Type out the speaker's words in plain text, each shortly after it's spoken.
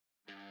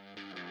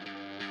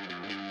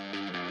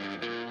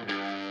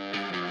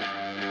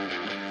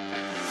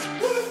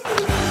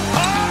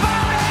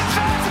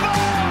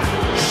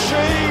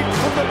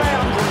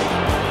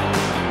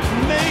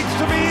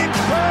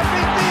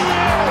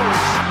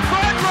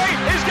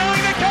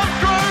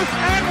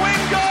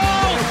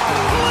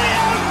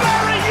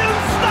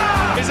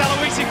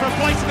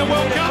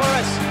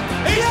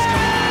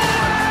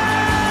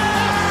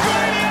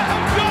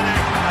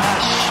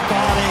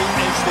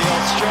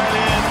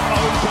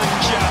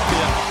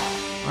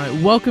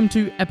Welcome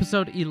to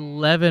episode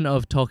 11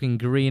 of Talking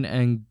Green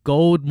and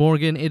Gold.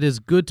 Morgan, it is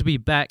good to be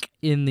back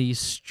in the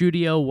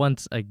studio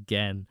once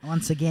again.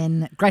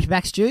 Great to be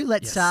back, Stu.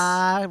 Let's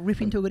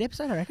rip into a good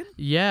episode, I reckon.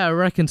 Yeah, I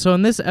reckon. So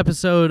in this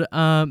episode,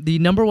 the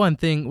number one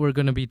thing we're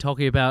going to be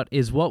talking about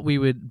is what we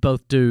would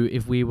both do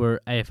if we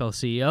were AFL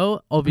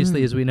CEO.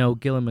 Obviously, as we know,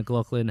 Gilly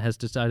McLaughlin has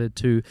decided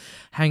to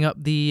hang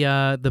up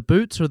the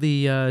boots or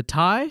the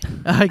tie,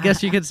 I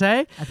guess you could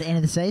say. At the end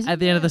of the season? At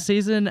the end of the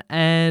season.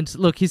 And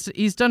look,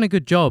 he's done a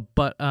good job,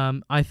 but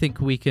I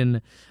think we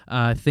can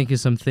think of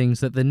some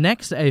things that the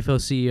next AFL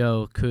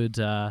CEO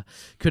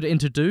could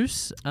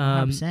introduce.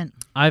 100%.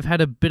 I've had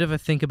a bit of a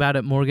think about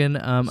it, Morgan.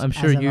 I'm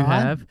sure you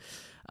have.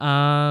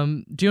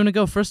 Do you want to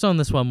go first on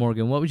this one,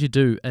 Morgan? What would you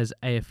do as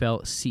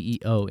AFL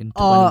CEO in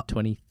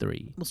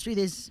 2023? Well, Stu,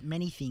 there's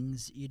many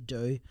things you'd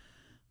do.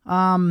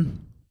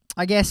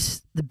 I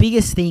guess the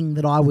biggest thing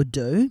that I would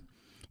do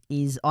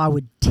is I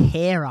would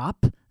tear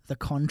up the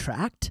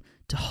contract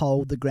to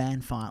hold the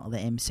grand final of the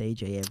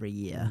MCG every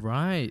year.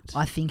 Right.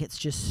 I think it's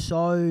just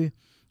so...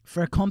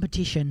 For a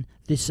competition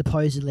that's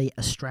supposedly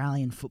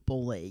Australian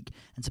Football League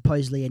and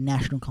supposedly a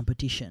national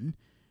competition,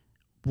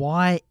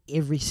 why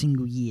every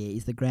single year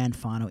is the grand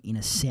final in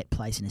a set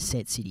place, in a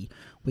set city,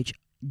 which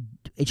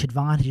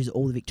advantages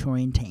all the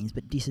Victorian teams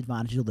but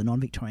disadvantages all the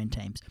non-Victorian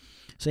teams.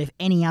 So if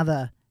any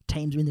other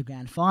teams are in the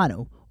grand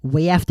final,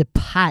 we have to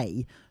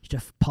pay to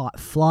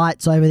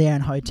flights over there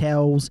and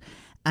hotels,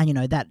 and, you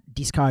know, that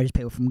discourages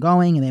people from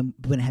going, and then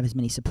we don't have as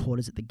many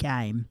supporters at the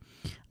game.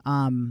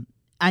 And,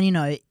 you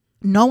know,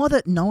 no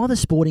other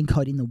sporting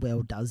code in the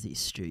world does this,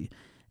 Stu.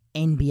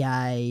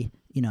 NBA,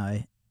 you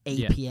know,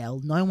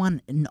 EPL, no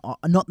one,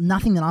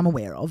 nothing that I'm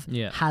aware of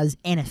has.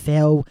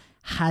 NFL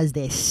has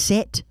their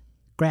set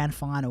grand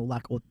final,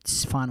 or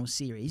final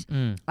series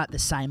at the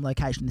same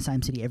location, the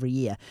same city every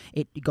year.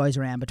 It goes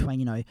around between,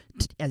 you know,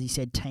 as you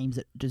said, teams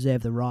that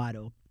deserve the right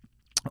or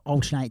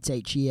alternates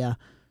each year.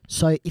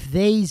 So if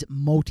these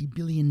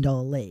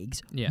multi-billion-dollar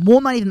leagues,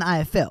 more money than the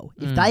AFL,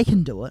 if they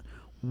can do it,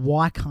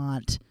 why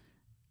can't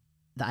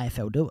the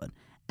AFL do it?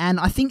 And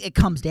I think it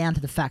comes down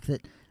to the fact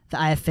that the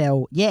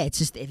AFL, it's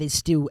just, it's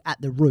still at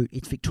the root,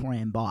 it's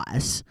Victorian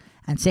bias.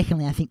 And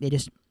secondly, I think they're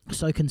just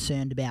so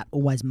concerned about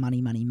always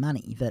money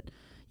that,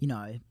 you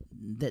know,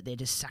 that they're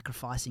just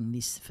sacrificing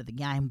this for the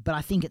game. But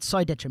I think it's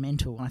so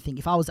detrimental. And I think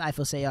if I was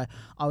AFL CEO,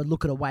 I would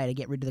look at a way to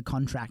get rid of the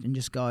contract and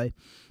just go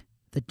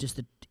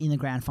that in the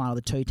grand final,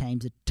 the two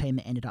teams, the team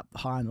that ended up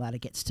higher on the ladder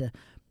gets to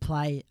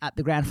play at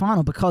the grand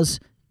final,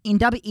 because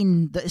in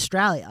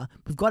Australia,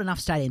 we've got enough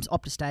stadiums.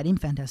 Optus Stadium,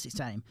 fantastic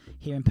stadium.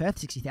 Here in Perth,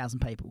 60,000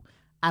 people.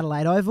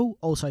 Adelaide Oval,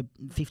 also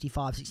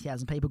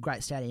 60,000 people,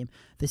 great stadium.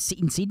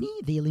 In Sydney,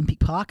 the Olympic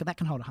Park, that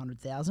can hold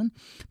 100,000.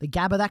 The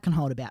Gabba, that can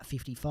hold about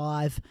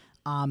 55.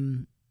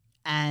 And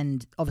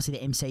obviously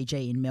the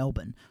MCG in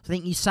Melbourne. So I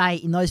think you say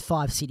in those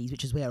 5 cities,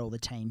 which is where all the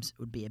teams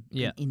would be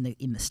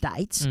in the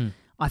States,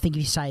 I think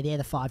if you say they're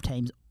the 5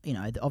 teams, you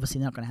know, obviously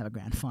they're not going to have a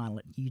grand final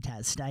at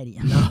Utah's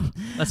stadium. No,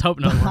 let's hope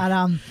not. But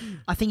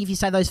I think if you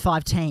say those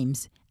 5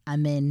 teams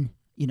and then,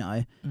 you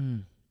know,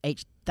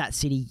 each that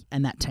city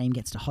and that team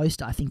gets to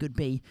host it, I think it would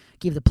be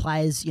give the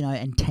players, you know,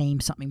 and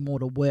teams something more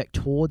to work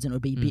towards, and it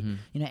would be a bit,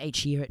 you know,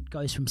 each year it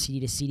goes from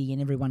city to city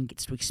and everyone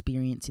gets to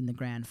experience in the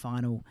grand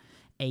final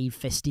eve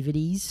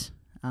festivities.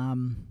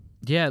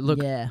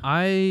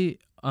 I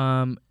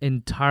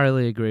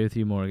entirely agree with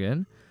you,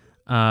 Morgan.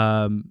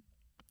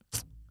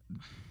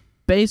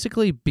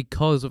 Basically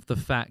because of the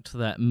fact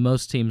that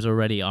most teams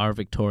already are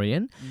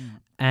Victorian,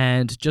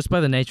 and just by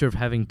the nature of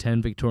having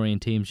 10 Victorian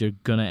teams, you're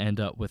going to end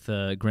up with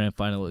a grand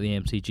final at the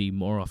MCG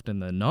more often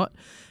than not.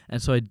 And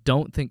so I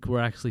don't think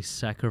we're actually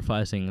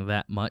sacrificing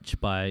that much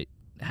by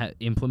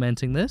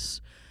implementing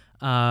this.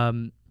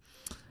 However,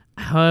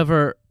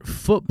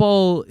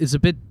 football is a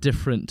bit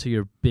different to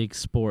your big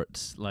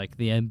sports like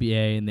the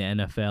NBA and the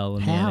NFL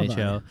and the NHL.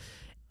 Though?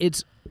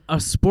 It's a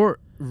sport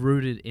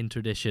rooted in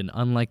tradition,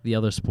 unlike the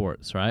other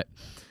sports, right?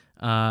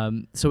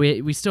 So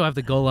we still have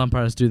the goal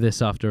umpires do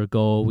this after a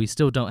goal. We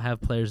still don't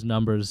have players'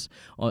 numbers,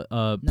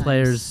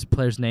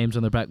 players' names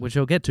on their back, which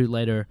I'll get to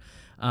later.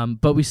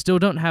 But we still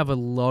don't have a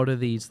lot of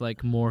these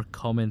like more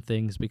common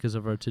things because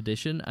of our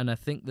tradition, and I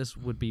think this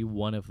would be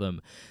one of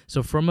them.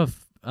 So from a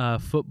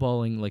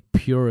footballing like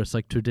purist,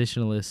 like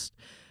traditionalist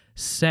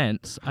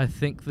sense, I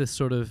think this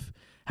sort of...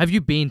 Have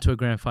you been to a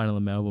grand final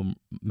in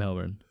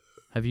Melbourne?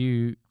 Have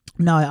you...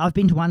 No, I've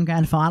been to one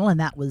grand final, and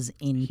that was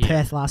in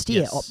Perth last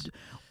year,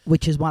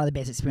 which is one of the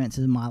best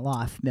experiences of my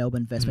life,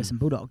 Melbourne versus Western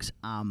Bulldogs,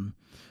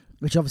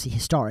 which is obviously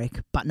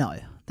historic, but no,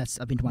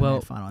 I've been to one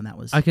grand final, and that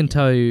was... I can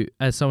tell you,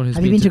 as someone who's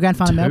Have you been to a grand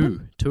final in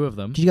Melbourne? 2 of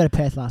them. Did you go to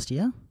Perth last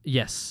year?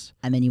 Yes.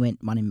 And then you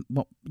went one in...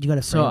 What, did you go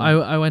to... So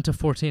I went to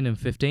 14 and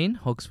 15,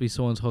 Hawks v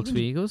Swans, Hawks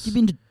v Eagles. You've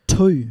been to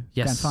 2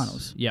 grand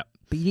finals? Yep.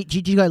 But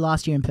did you go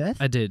last year in Perth?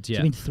 I did, yeah.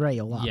 So you've been to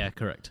 3 all up? Yeah,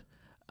 correct.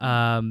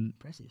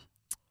 Impressive.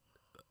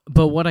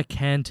 But what I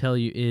can tell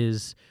you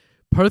is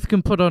Perth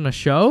can put on a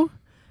show,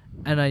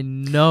 and I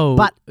know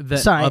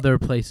that other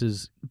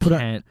places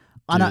can't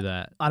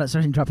that. I don't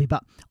sorry to interrupt you,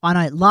 but I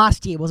know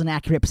last year was an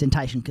accurate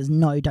representation because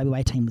no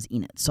WA team was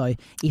in it. So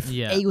if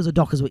Eagles or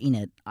Dockers were in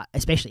it,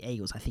 especially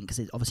Eagles, I think, because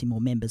there's obviously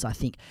more members, I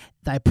think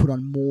they put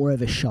on more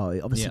of a show.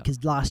 Obviously,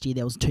 because last year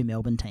there was 2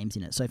 Melbourne teams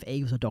in it. So if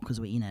Eagles or Dockers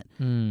were in it,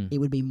 it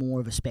would be more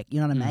of a spec.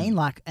 You know what I mean?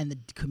 Like, and the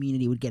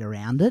community would get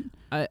around it.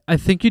 I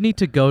think you need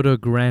to go to a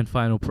grand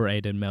final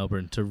parade in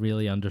Melbourne to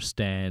really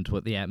understand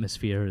what the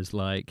atmosphere is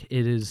like.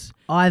 It is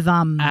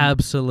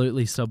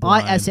absolutely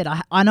sublime. As I said,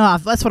 I know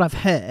that's what I've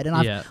heard,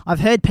 and I've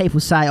heard people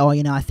say, oh,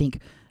 you know, I think,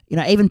 you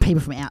know, even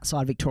people from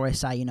outside Victoria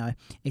say, you know,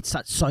 it's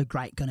so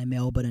great going to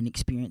Melbourne and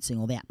experiencing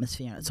all the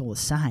atmosphere, and it's all the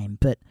same,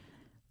 but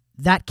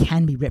that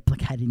can be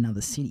replicated in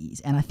other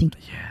cities, and I think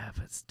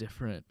but it's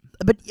different.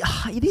 But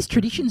it is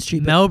tradition,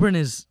 Stu. Melbourne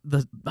is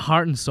the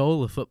heart and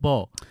soul of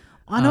football.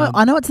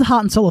 I know it's the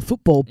heart and soul of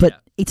football,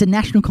 but it's a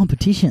national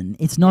competition.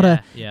 It's not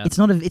it's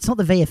not the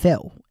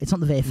VFL. It's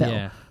not the VFL.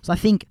 Yeah. So I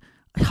think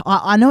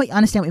I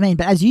understand what you mean,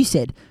 but as you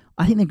said,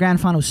 I think the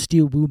grand final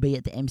still will be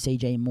at the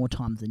MCG more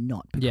times than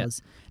not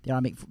because there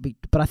are big.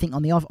 But I think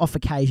on the off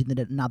occasion that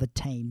another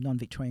team,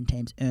 non-Victorian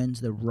teams,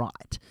 earns the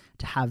right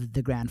to have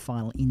the grand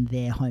final in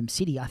their home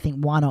city, I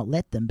think why not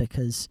let them,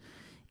 because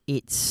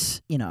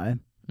it's, you know,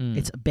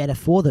 it's better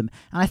for them.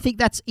 And I think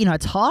that's, you know,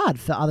 it's hard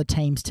for other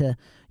teams to,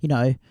 you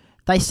know,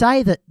 they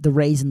say that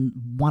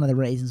one of the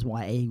reasons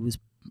why Eagles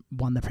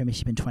won the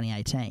premiership in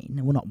 2018,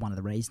 well, not one of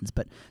the reasons,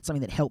 but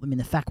something that helped them in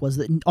the fact was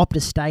that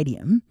Optus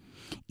Stadium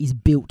is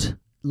built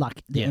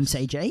like the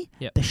MCG.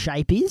 Yep. The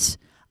shape is.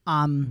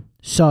 But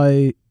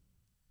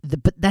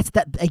that's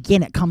that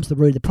again. It comes to the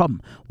root of the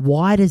problem.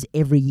 Why does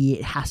every year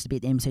it has to be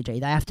at the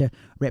MCG? They have to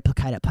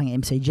replicate it playing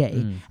at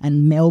MCG,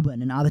 and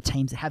Melbourne and other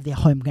teams that have their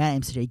home ground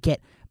at MCG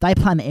they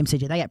play on the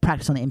MCG. They get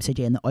practice on the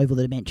MCG and the oval,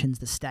 the dimensions,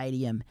 the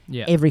stadium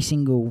every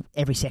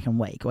second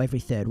week or every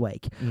third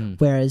week.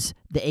 Whereas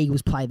the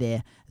Eagles play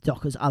there,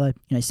 Dockers, other,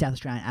 you know, South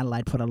Australian,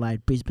 Adelaide, Port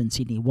Adelaide, Brisbane,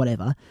 Sydney,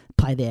 whatever,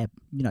 play there,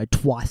 you know,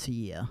 twice a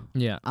year.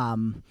 Yeah.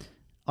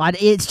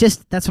 It's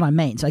just, that's what I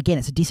mean. So again,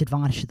 it's a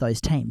disadvantage to those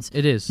teams.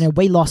 It is. You know,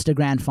 we lost a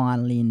grand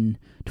final in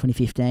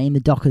 2015. The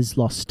Dockers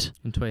lost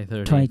in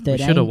 2013. We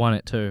should have won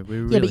it too. We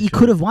really but you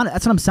could have won it.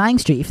 That's what I'm saying,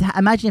 Stu.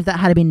 Imagine if that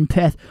had been in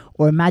Perth,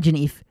 or imagine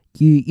if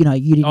you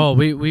didn't. Oh,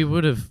 we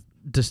would have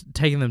just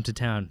taken them to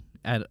town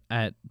at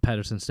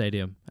Patterson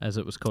Stadium, as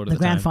it was called at the time.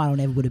 The grand final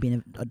never would have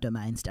been a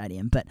Domain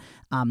Stadium, but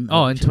in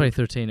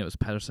 2013 it was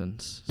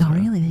Patterson's. So. Oh,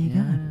 really? There you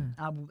go.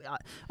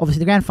 Obviously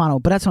the grand final,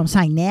 but that's what I'm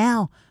saying.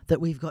 Now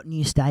that we've got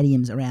new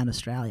stadiums around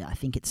Australia, I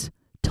think it's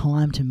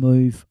time to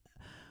move.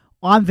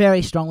 I'm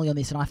very strongly on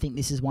this, and I think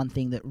this is one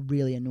thing that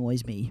really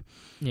annoys me.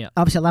 Yeah.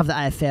 Obviously, I love the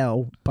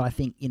AFL, but I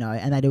think, you know,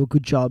 and they do a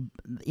good job.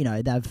 You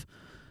know,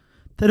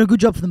 they do a good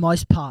job for the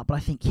most part, but I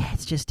think,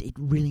 it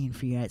really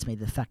infuriates me,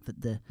 the fact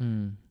that the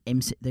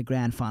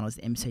grand final is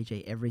the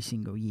MCG every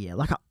single year.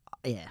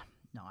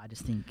 I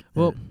just think...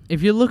 Well,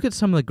 if you look at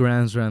some of the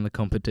grounds around the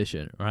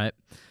competition, right,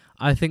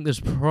 I think there's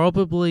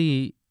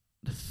probably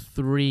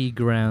 4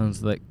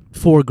 grounds that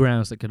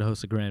could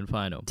host a grand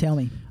final. Tell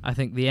me. I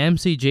think the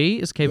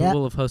MCG is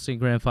capable of hosting a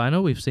grand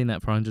final. We've seen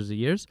that for hundreds of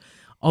years.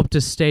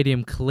 Optus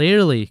Stadium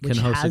clearly can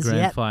host a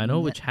grand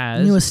final, which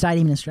has... Newest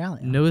stadium in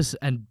Australia. Newest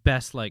and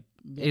best,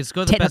 it's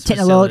got the best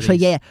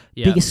technologically,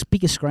 facilities.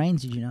 Bigger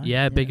screens, did you know?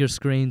 Yeah, bigger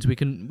screens. We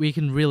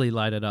can really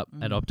light it up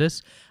at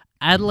Optus.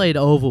 Adelaide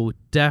Oval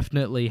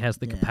definitely has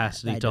the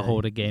capacity to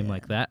hold a game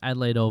like that.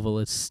 Adelaide Oval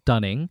is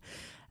stunning.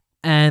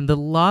 And the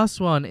last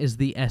one is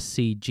the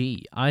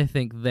SCG. I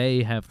think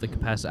they have the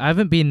capacity. I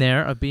haven't been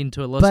there. I've been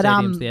to a lot of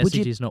stadiums. The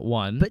SCG is not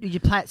one. But would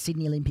you play at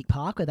Sydney Olympic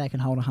Park where they can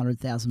hold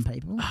 100,000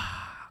 people?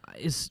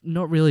 It's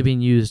not really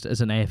being used as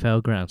an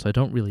AFL ground, so I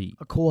don't really...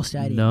 A core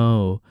stadium.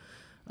 No.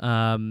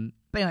 But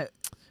anyway...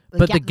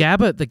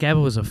 the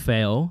Gabba was a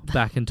fail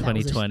back in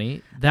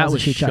 2020. That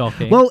was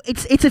shocking. Well,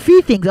 it's a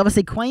few things.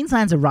 Obviously,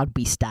 Queensland's a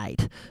rugby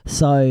state,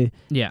 so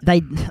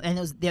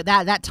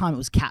that time it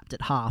was capped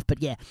at half. But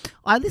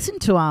I listened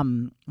to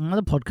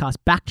another podcast,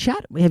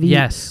 Backchat. With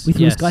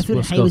Will Schofield,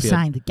 and he was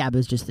saying the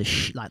Gabba's just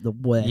the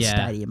worst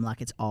stadium,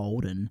 like it's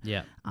old and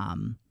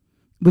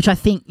which I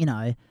think, you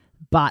know,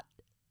 but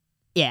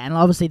and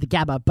obviously the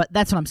Gabba. But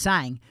that's what I'm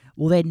saying.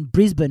 Well, then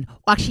Brisbane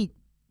actually.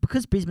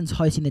 Because Brisbane's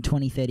hosting the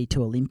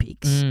 2032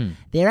 Olympics,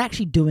 they're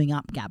actually doing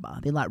up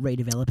Gabba. They're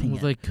redeveloping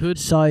it. They could.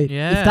 So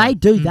if they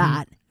do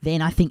that,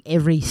 then I think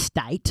every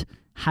state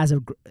has a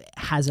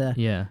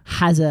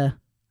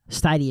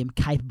stadium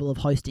capable of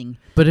hosting.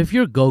 But if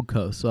you're Gold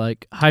Coast,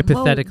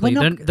 hypothetically,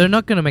 they're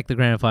not going to make the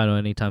grand final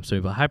anytime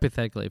soon. But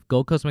hypothetically, if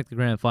Gold Coast make the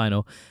grand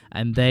final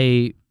and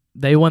they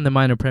won the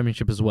minor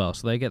premiership as well,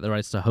 so they get the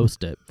rights to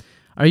host it.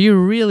 Are you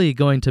really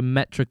going to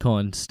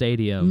Metricon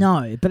Stadium?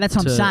 No, but that's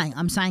what I'm saying.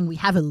 I'm saying we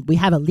have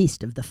a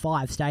list of the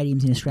 5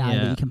 stadiums in Australia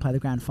that you can play the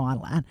grand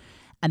final at,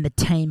 and the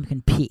team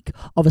can pick.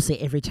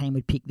 Obviously, every team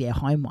would pick their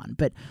home one,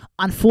 but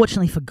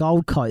unfortunately for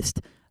Gold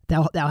Coast,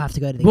 they'll have to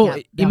go to the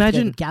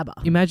Gabba.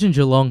 Imagine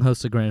Geelong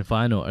hosts a grand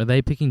final. Are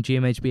they picking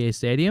GMHBA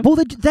Stadium? Well,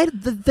 the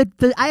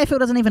AFL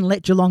doesn't even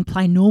let Geelong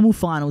play normal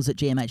finals at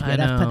GMHBA.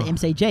 They have to play the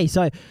MCG.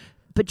 So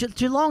but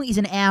Geelong is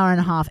an hour and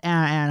a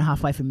half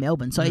away from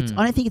Melbourne, so I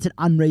don't think it's an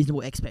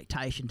unreasonable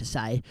expectation to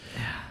say.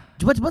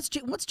 What's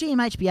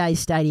GMHBA's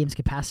stadium's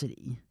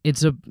capacity?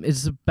 It's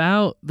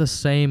about the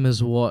same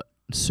as what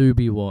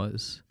Subi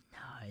was.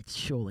 No, it's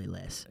surely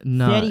less.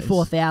 No,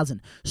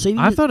 34,000.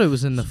 I thought it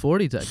was in the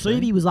 40s,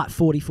 actually. Subi was like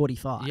 40,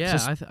 45. Yeah,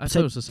 I thought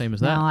it was the same as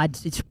that. No,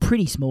 it's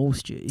pretty small,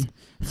 Stu.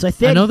 So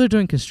I know they're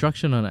doing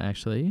construction on it,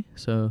 actually.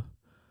 So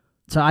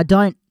I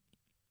don't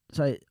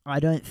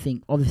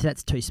think, obviously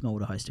that's too small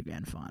to host a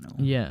grand final.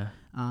 Yeah.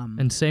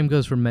 And same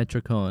goes for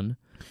Metricon.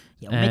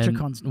 Yeah, well,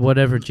 Metricon's...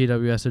 whatever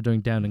GWS are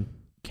doing down in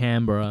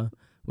Canberra,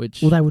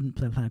 which... Well, they wouldn't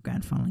play a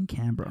grand final in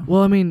Canberra.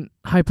 Well, I mean,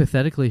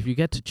 hypothetically, if you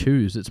get to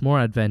choose, it's more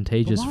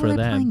advantageous for them.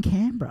 Why are they playing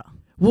Canberra?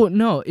 Well,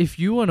 no, if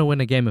you want to win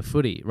a game of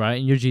footy, right,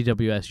 and you're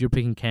GWS, you're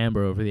picking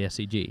Canberra over the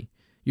SCG.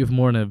 You have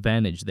more an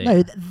advantage there.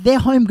 No, their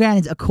home ground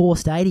is a core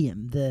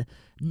stadium,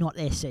 not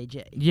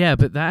SCG. Yeah,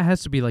 but that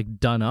has to be, like,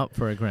 done up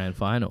for a grand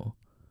final.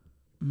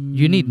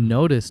 You need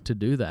notice to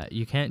do that.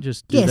 You can't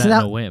just do that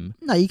on a whim.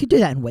 No, you could do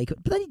that in a week.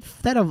 But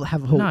they don't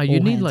have a whole... No, you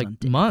need,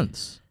 like,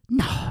 months.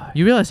 No.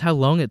 You realize how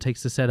long it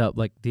takes to set up,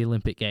 like, the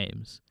Olympic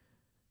Games?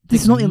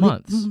 This is not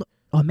months.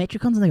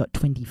 Metricon's only got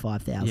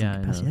 25,000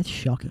 capacity. That's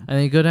shocking. And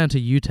then you go down to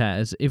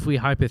UTAS. If we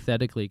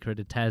hypothetically create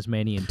a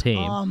Tasmanian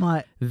team,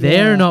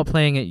 they're not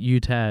playing at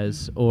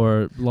UTAS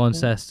or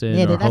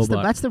Launceston or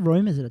Hobart. That's the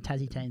rumours that a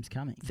Tassie team's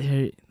coming.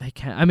 They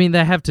can't. I mean,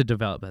 they have to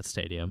develop that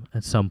stadium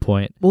at some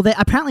point. Well,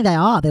 apparently they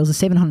are. There was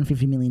a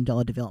 $750 million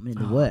development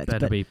in the works.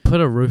 Better be.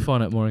 Put a roof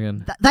on it,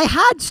 Morgan. They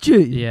had,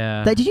 Stu.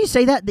 Yeah. Did you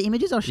see that? The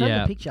images? I'll show you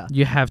the picture.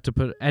 You have to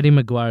put... Eddie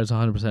Maguire is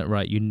 100%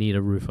 right. You need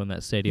a roof on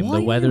that stadium.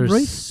 The weather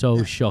is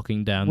so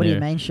shocking down there. What do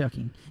you mean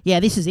shocking? Yeah,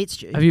 this is it,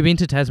 Stu. Have you been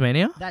to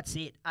Tasmania? That's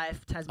it.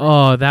 Tasmania.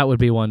 Oh, that would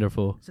be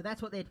wonderful. So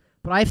that's what they're...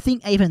 But I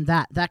think even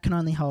that can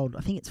only hold... I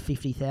think it's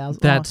 50,000.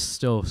 That's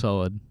still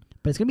solid.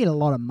 But it's going to be a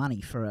lot of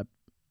money for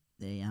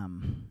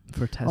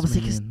for Tasmania.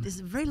 Obviously, because there's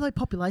a very low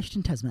population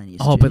in Tasmania.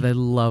 Oh, but they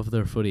love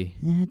their footy.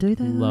 Yeah, do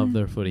they? Love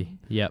their footy.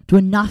 Yep. Do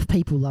enough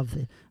people love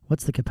their...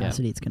 What's the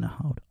capacity it's going to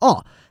hold?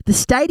 Oh, the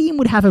stadium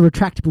would have a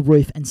retractable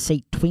roof and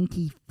seat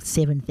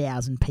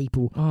 27,000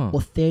 people or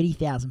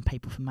 30,000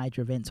 people for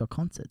major events or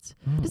concerts.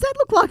 Oh. Does that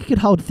look like it could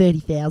hold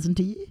 30,000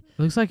 to you? It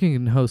looks like it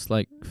can host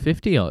like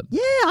 50 odd.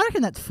 Yeah, I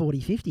reckon that's 40,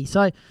 50.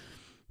 So,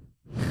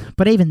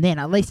 but even then,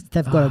 at least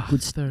they've got a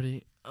good...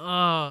 30.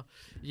 Oh,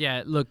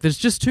 yeah, look, there's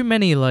just too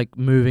many like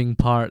moving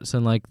parts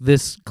and like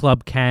this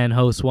club can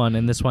host one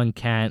and this one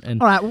can't.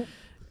 And all right, well...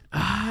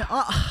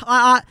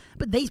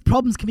 but these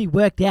problems can be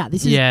worked out.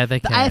 This is they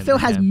can. The AFL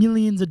has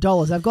millions of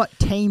dollars. They've got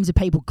teams of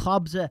people.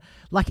 Clubs are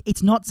like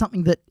it's not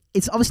something that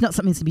it's obviously not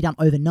something that's going to be done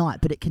overnight.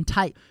 But it can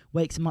take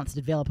weeks and months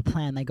to develop a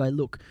plan. They go,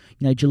 look,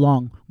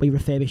 Geelong, we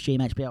refurbish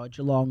GMHBA or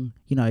Geelong.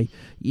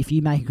 If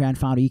you make a grand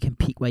final, you can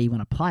pick where you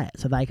want to play it.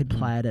 So they could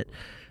play it at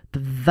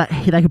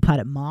they could play it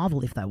at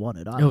Marvel if they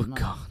wanted.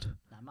 God.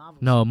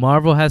 No,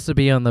 Marvel has to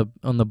be on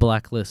the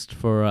blacklist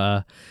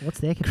for.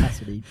 What's their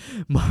capacity?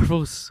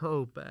 Marvel's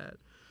so bad.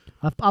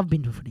 I've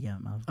been to a footy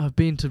game. I've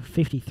been to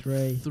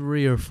 53,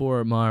 3 or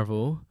 4 at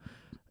Marvel.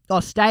 Oh,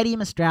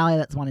 Stadium Australia.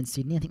 That's one in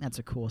Sydney. I think that's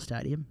a core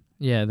stadium.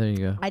 Yeah, there you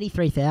go.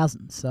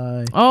 83,000.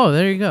 So. Oh,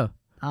 there you go.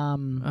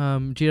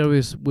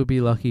 GWS would be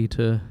lucky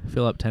to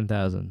fill up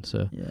 10,000.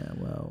 So. Yeah,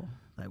 well,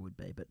 they would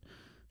be, but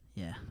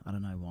yeah, I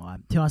don't know why.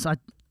 To be honest,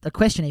 the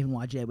question even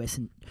why GWS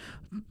and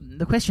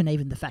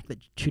the fact that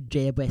should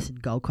GWS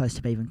and Gold Coast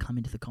have even come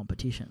into the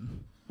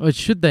competition. Well,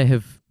 should they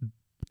have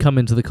come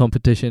into the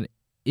competition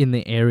in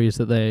the areas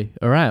that they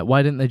are at?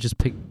 Why didn't they just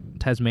pick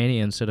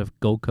Tasmania instead of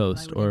Gold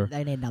Coast?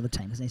 They need another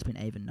team because it needs to be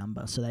an even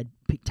number. So they'd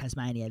pick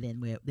Tasmania, then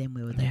where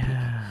would they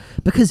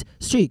pick? Because,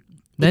 Stu...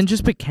 Then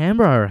just pick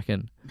Canberra, I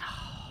reckon.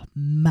 Oh,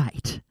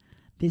 mate.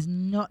 There's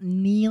not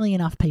nearly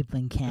enough people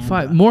in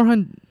Canberra. More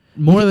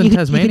than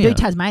Tasmania. You could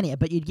do Tasmania,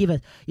 but you'd give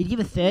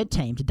a third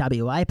team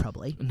to WA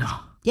probably. No.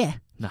 Yeah.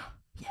 No.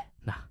 Yeah.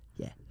 No.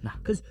 Yeah. No.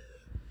 Because...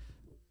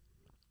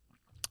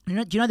 do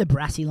you know the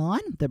Brassy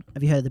line?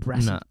 Have you heard of the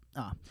Brassy? No.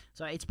 Oh,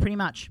 so it's pretty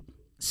much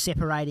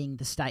separating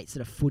the states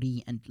that are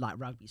footy and like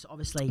rugby. So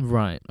obviously,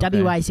 right,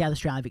 WA, South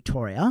Australia,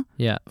 Victoria,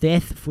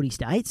 they're footy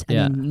states, and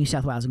then New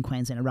South Wales and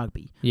Queensland are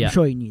rugby. Yeah. I'm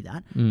sure you knew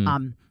that.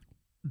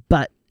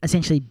 But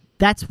essentially,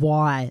 that's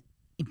why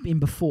in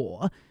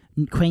before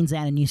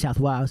Queensland and New South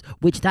Wales,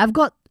 which they've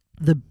got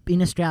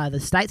in Australia, the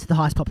states with the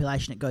highest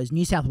population, it goes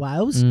New South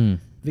Wales,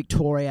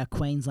 Victoria,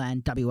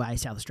 Queensland, WA,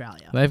 South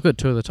Australia. They've got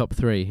 2 of the top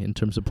 3 in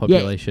terms of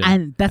population,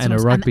 and that's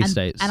and rugby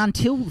states. And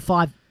until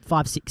 5,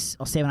 6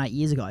 or 7, 8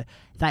 years ago,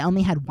 they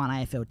only had one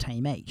AFL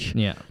team each.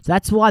 Yeah. So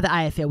that's why the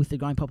AFL, with the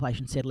growing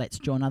population, said, let's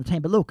join another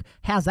team. But look,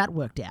 how's that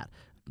worked out?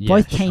 Yeah,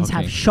 both teams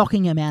have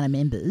shocking amount of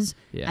members,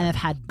 and have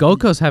had... Gold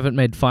Coast haven't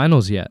made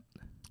finals yet.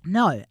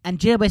 No, and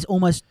GWS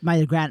almost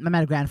made a grand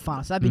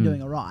final, so they've been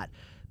doing all right.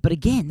 But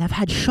again, they've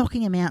had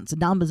shocking amounts of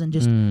numbers and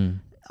just...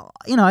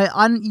 you know,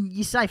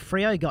 you say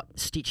Freo got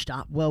stitched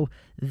up. Well,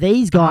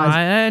 these guys,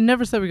 I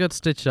never said we got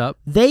stitched up.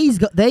 these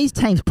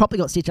teams probably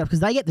got stitched up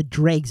because they get the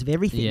dregs of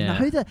everything. You know,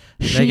 who the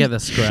They get the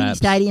shitty scraps.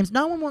 stadiums.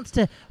 No one wants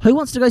to. Who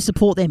wants to go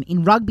support them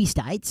in rugby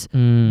states?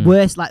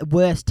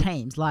 Worst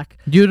teams. Like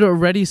You'd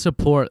already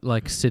support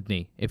like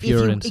Sydney if you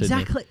were in Sydney.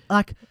 Exactly.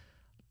 Like,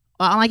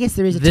 I guess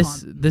there is a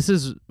time. This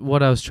is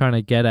what I was trying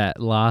to get at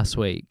last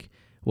week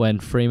when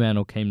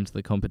Fremantle came to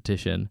the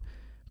competition.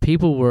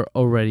 People were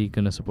already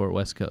going to support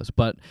West Coast,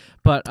 but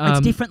it's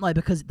different though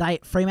because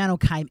Fremantle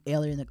came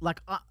earlier in the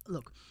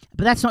look.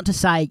 But that's not to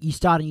say you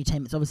start a new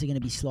team. It's obviously going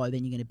to be slow.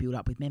 Then you're going to build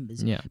up with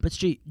members. Yeah. But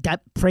Stu,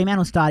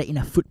 Fremantle started in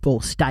a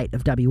football state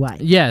of WA.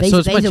 Yeah, so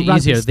it's much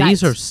easier.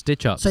 These are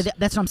stitch ups. So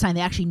that's what I'm saying.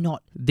 They're actually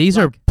not. These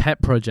are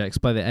pet projects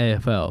by the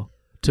AFL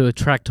to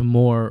attract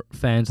more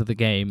fans of the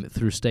game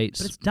through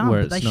states. But it's dumb.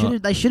 Where But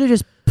they should have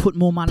just put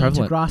more money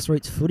prevalent. into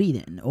grassroots footy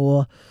then,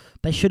 or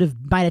they should have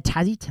made a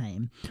Tassie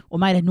team, or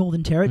made a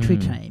Northern Territory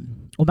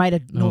team, or made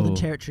a Northern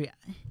Territory.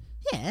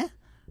 Yeah.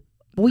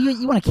 Well,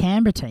 you want a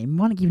Canberra team.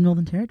 Why not give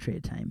Northern Territory a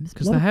team?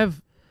 Because they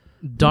have...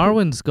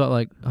 Darwin's got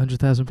like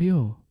 100,000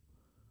 people.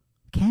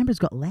 Canberra's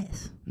got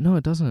less. No,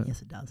 it doesn't.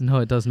 Yes, it does. No,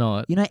 it does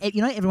not. You know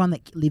everyone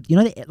that lived.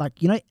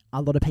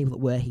 A lot of people that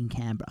work in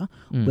Canberra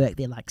work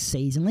there like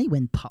seasonally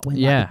when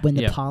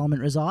the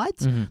Parliament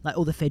resides. Like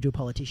all the federal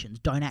politicians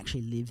don't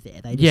actually live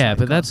there. They just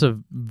but that's a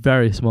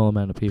very small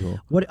amount of people.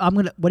 What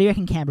do you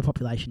reckon Canberra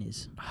population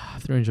is?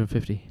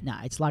 350. No,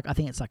 I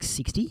think it's like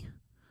 60.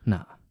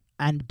 Nah.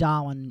 And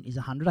Darwin is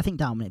 100. I think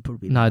Darwin would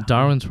probably be. No,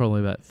 Darwin's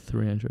probably about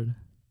 300.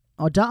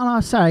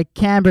 Sorry,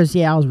 Canberra's.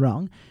 Yeah, I was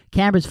wrong.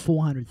 Canberra's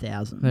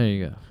 400,000. There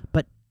you go.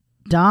 But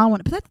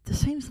Darwin, but that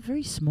seems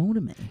very small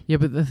to me. Yeah,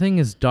 but the thing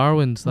is,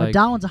 Darwin's like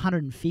Darwin's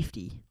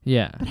 150.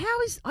 Yeah. But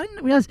I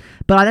didn't realize.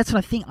 But that's what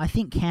I think. I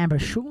think Canberra.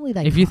 Surely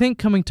they. If you think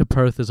coming to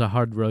Perth is a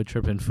hard road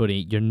trip in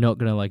footy, you're not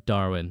gonna like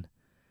Darwin.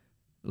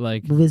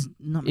 Like, well, there's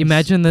not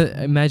imagine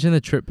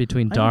the trip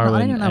between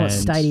Darwin. I don't know what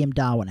stadium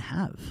Darwin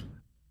have.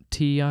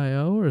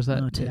 TIO or is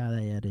that? Oh, TIO,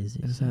 yeah, it is.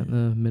 Is that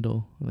in the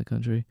middle of the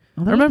country?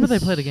 Oh, I remember they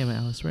played a game at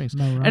Alice Springs.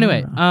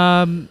 Anyway,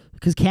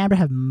 because Canberra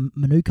have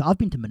Manuka. I've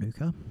been to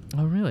Manuka.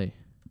 Oh, really?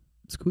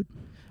 It's good.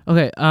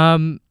 Okay.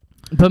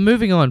 But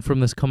moving on from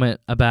this comment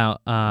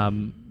about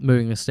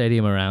moving the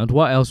stadium around,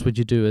 what else would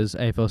you do as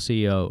AFL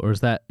CEO, or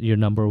is that your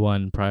number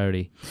one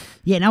priority?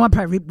 Yeah, no one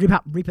rip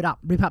up the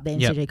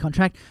MCG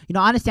contract. You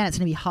know, I understand it's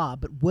going to be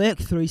hard, but work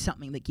through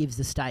something that gives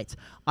the states.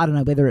 I don't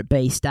know whether it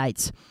be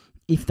states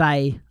if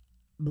they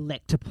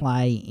elect to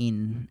play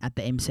at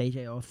the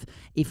MCG, or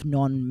if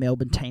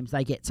non-Melbourne teams,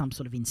 they get some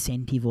sort of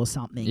incentive or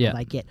something. Yeah. Or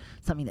they get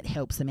something that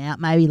helps them out.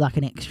 Maybe like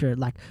an extra,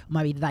 like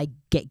maybe they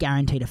get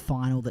guaranteed a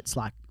final that's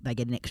like they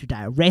get an extra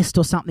day of rest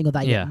or something, or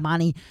they get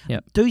money.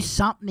 Yeah. Do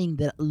something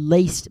that at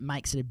least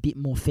makes it a bit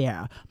more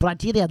fairer. But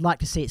ideally, I'd like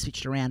to see it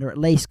switched around, or at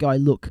least go,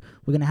 look,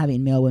 we're going to have it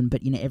in Melbourne, but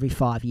every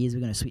 5 years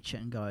we're going to switch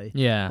it and go.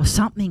 Yeah. Or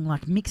something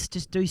like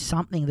just do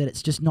something that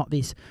it's just not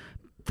this.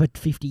 For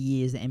 50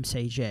 years, the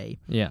MCG.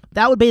 Yeah,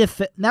 that would be the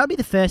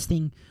first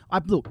thing.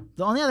 The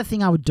only other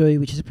thing I would do,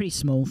 which is a pretty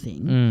small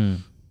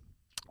thing,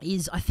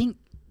 is I think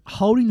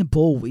holding the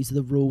ball is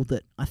the rule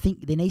that I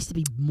think there needs to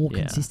be more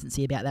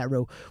consistency about that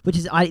rule. Which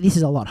is this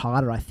is a lot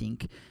harder, I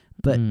think,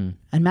 but and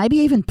maybe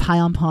even pay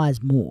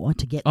umpires more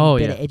to get them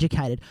better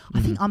educated.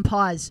 I think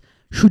umpires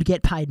should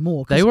get paid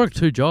more. They work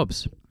two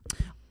jobs.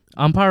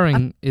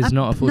 Umpiring is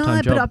not a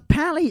full-time job. No, but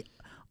apparently.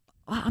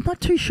 I'm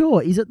not too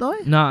sure. Is it though?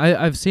 No,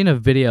 I've seen a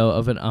video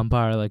of an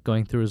umpire like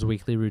going through his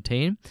weekly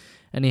routine,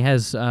 and he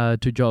has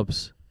two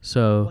jobs.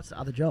 So what's the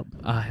other job?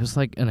 He was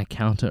like an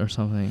accountant or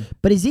something.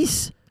 But is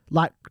this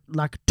like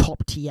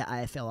top tier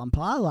AFL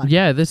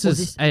umpire? This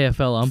is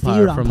AFL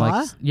umpire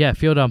from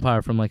field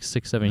umpire from like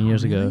 6-7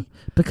 years ago.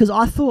 Because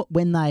I thought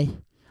when they,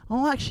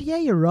 actually, yeah,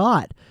 you're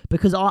right.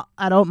 Because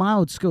at my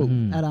old school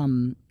at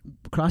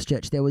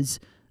Christchurch, there was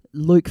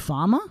Luke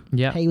Farmer.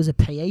 Yeah. He was a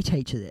PE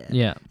teacher there.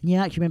 Yeah.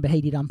 Yeah, I actually remember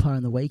he did umpire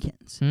on the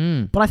weekends.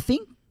 Mm. But I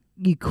think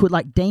you could,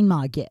 like Dean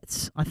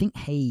Margetts, I think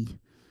he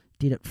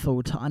did it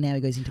full time. Now he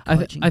goes into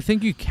coaching. I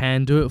think you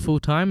can do it full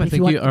time. I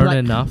think you earn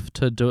enough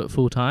to do it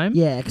full time.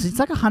 Yeah, because it's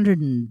like 100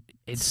 and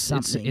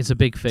something. It's a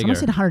big figure. Someone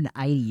said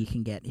 180 you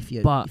can get if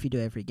you do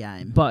every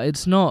game. But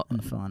it's not in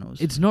the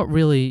finals. It's not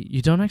really.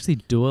 You don't actually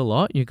do a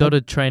lot. You go to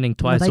training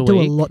twice a week. They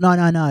do a lot.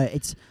 No.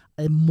 It's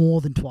more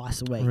than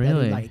twice a week.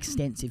 Really? They do like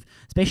extensive,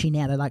 especially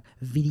now. They're like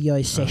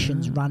video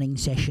sessions, running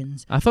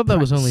sessions. I thought that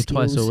was only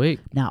twice a week.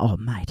 No,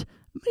 mate.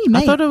 What do you mean?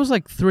 I thought it was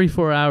like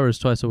 3-4 hours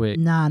twice a week.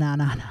 No.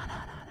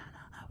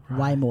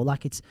 Way more.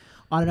 Like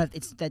I don't know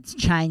if that's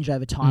changed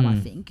over time, I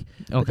think.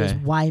 But there's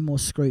way more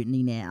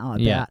scrutiny now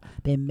about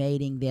their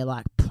meeting, they're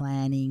like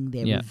planning,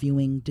 they're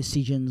reviewing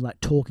decisions,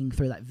 like talking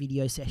through like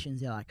video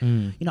sessions. They're like,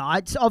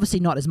 it's obviously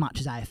not as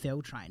much as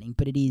AFL training,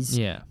 but it is.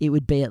 Yeah. It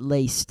would be at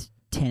least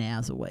 10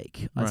 hours a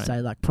week. I'd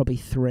say like probably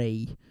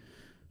 3.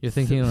 You're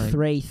thinking like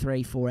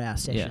 3-4 hour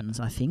sessions.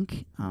 I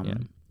think.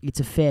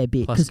 It's a fair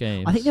bit. Plus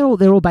games. I think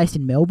they're all based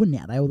in Melbourne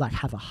now. They all like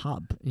have a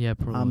hub. Yeah,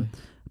 probably.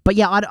 But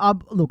yeah,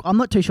 look, I'm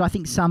not too sure. I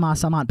think some are,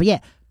 some aren't. But yeah,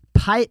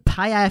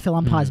 pay AFL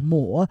umpires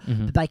more,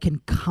 Mhm. that they can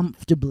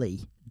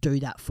comfortably do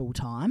that full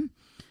time.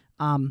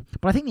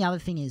 But I think the other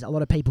thing is a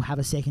lot of people have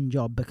a second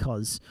job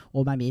because,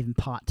 or maybe even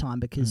part time,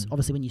 because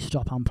obviously when you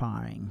stop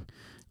umpiring,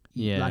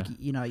 Yeah.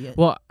 you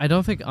Well, I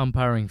don't think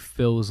umpiring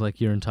feels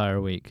like your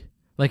entire week.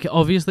 Like,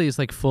 obviously it's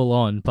like full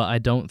on, but I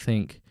don't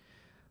think,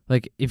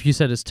 like, if you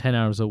said it's 10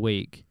 hours a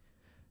week,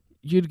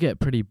 you'd get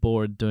pretty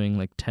bored doing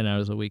like 10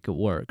 hours a week at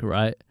work,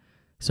 right?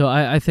 So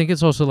I think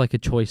it's also like a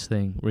choice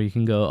thing where you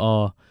can go,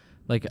 oh,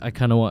 like I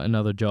kind of want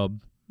another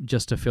job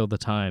just to fill the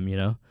time, you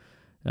know?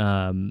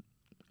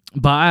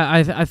 But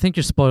I think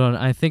you're spot on.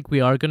 I think we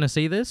are going to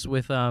see this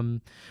with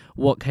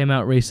what came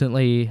out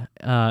recently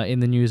in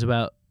the news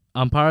about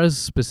umpires,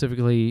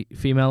 specifically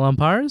female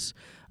umpires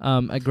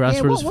at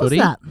grassroots what footy.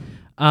 was that?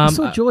 I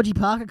saw Georgie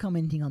Parker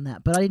commenting on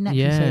that, but I didn't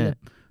actually see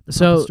the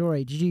proper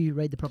story. Did you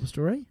read the proper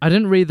story? I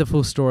didn't read the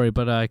full story,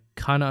 but I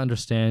kind of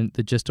understand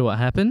the gist of what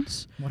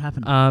happened. What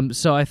happened?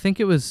 So I think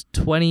it was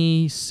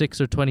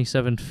 26 or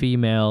 27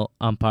 female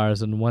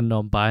umpires and one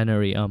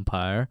non-binary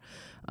umpire.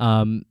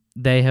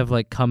 They have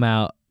like come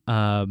out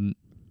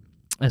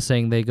as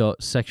saying they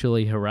got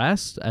sexually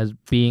harassed as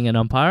being an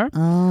umpire.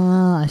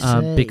 I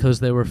see. Because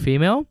they were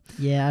female.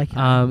 Yeah,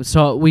 okay.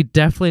 So we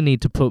definitely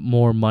need to put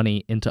more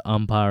money into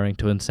umpiring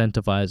to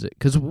incentivize it,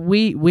 because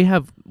we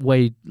have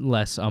way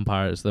less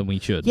umpires than we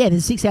should. Yeah,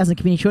 there's 6,000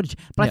 community shortage.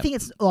 But I think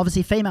it's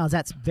obviously females,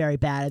 that's very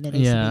bad, and there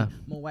needs to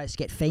be more ways to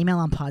get female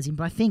umpires in.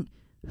 But I think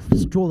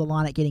let's draw the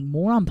line at getting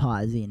more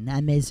umpires in.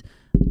 And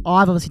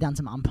I've obviously done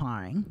some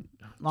umpiring.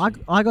 Like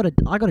I got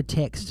a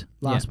text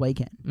last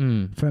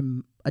weekend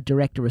from a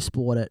director of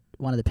sport at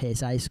one of the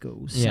PSA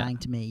schools saying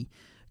to me,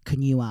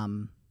 can you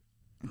like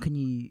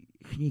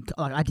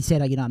I just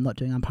said, I'm not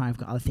doing umpiring, I've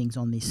got other things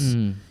on this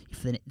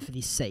for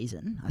this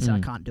season. I said I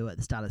can't do it at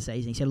the start of the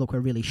season. He said, look,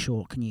 we're really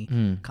short, can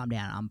you come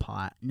down and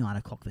umpire 9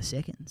 o'clock for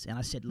seconds? And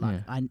I said,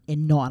 I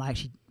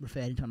actually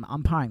referred to my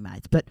umpiring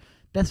mates, but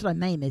that's what I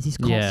mean. There's this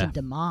constant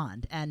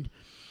demand, and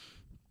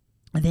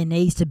there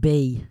needs to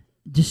be,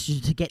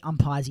 just to get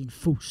umpires in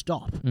full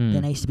stop,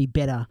 there needs to be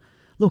better.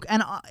 Look,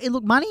 and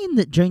money in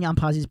the junior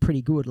umpires is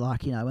pretty good.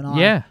 Like, when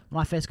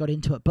I first got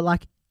into it, but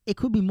like it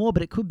could be more,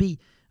 but it could be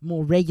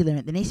more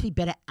regular. There needs to be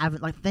better.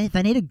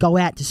 They need to go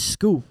out to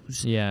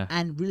schools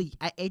and really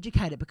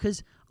educate it,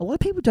 because a lot of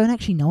people don't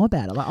actually know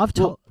about it. Like I've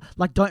told,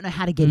 don't know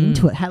how to get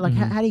into it. How do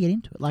you get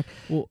into it? Like,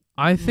 well,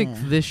 I think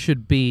this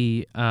should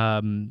be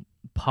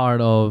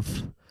part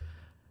of.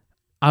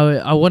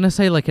 I want to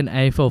say like an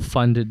AFL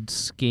funded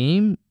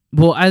scheme.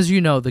 Well, as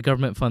you know, the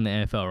government fund the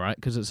AFL, right?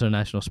 Because it's a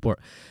national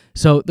sport.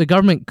 So the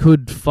government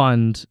could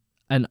fund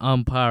an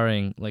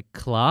umpiring like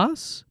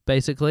class,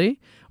 basically,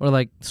 or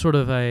like sort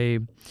of a,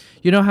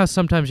 how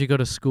sometimes you go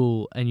to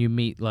school and you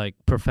meet like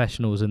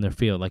professionals in their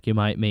field. Like you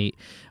might meet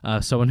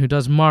someone who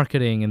does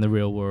marketing in the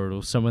real world,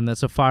 or someone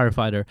that's a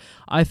firefighter.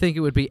 I think it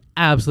would be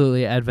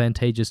absolutely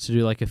advantageous to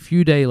do like a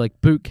few day like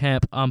boot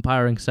camp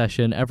umpiring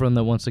session. Everyone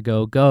that wants to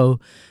go,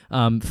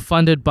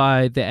 funded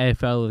by the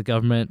AFL or the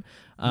government.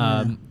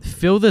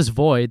 Fill this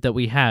void that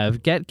we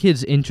have, get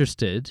kids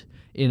interested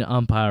in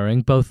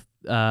umpiring, both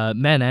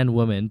men and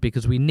women,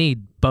 because we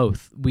need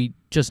both. We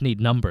just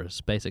need numbers,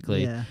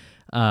 basically.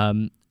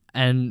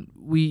 And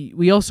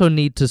we also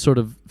need to sort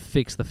of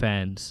fix the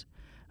fans,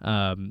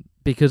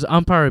 because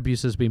umpire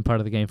abuse has been part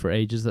of the game for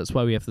ages. That's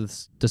why we have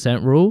this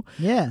dissent rule.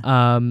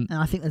 And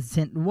I think the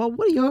dissent. Well,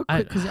 what are your?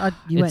 Because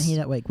you weren't here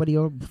that week. What are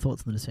your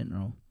thoughts on the dissent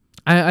rule?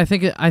 I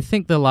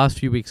think the last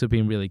few weeks have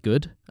been really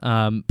good.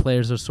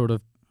 Players are sort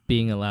of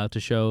being allowed to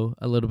show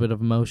a little bit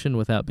of emotion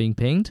without being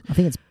pinged. I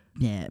think it's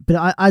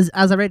but as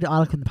I read the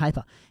article in the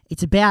paper,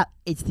 it's about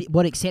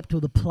what acceptable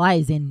the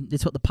players, then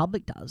that's what the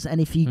public does. And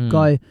if you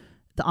go,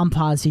 the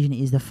umpire decision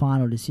is the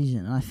final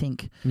decision. And I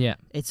think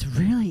it's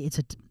really it's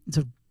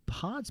a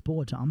hard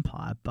sport to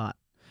umpire, but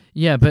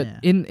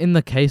in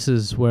the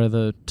cases where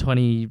the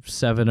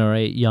 27 or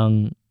 8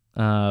 young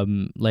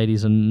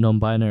ladies and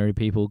non-binary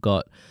people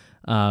got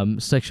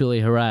sexually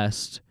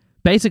harassed.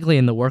 Basically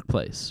in the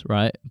workplace,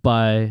 right?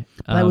 By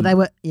they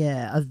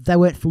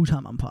weren't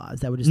full-time umpires.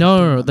 They were just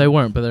no, they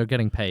weren't, but they're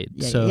getting paid.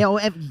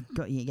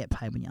 You get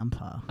paid when you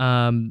umpire.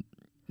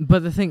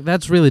 But the thing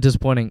that's really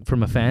disappointing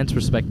from a fan's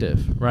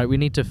perspective, right? We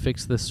need to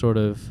fix this sort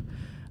of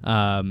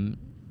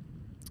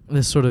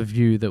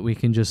view that we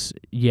can just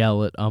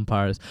yell at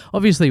umpires.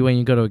 Obviously, when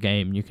you go to a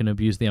game, you can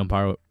abuse the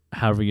umpire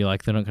however you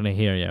like. They're not going to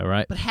hear you,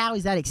 right? But how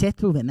is that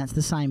acceptable then? That's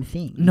the same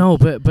thing. No,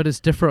 but it's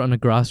different on a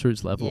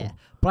grassroots level. Yeah.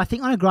 But I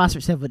think on a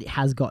grassroots level it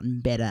has gotten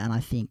better, and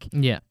I think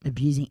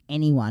abusing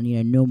anyone,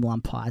 normal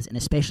umpires and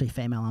especially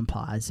female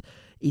umpires,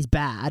 is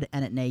bad,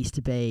 and it needs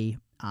to be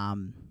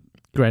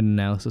great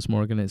analysis,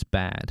 Morgan. It's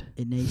bad.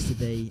 It needs to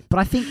be. But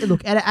I think,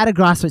 look, at a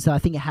grassroots level, I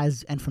think it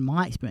has, and from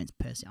my experience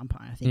personally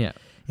umpiring, I think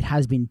it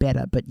has been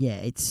better. But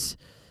it's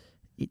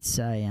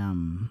a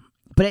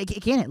But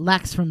again, it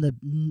lacks from the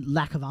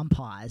lack of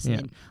umpires.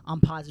 And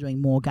umpires are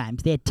doing more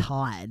games. They're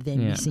tired. They're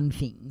missing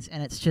things.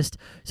 And it's just...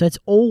 So it's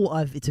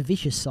a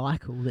vicious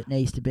cycle that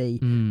needs to be...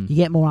 You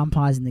get more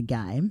umpires in the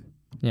game.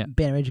 Yeah.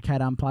 better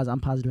educated umpires.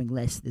 Umpires are doing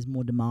less. There's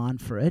more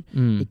demand for it.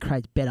 Mm. It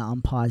creates better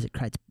umpires.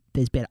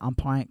 There's better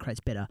umpiring. It creates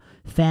better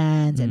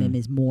fans, and then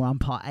there's more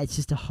umpire. It's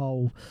just a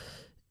whole.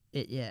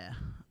 I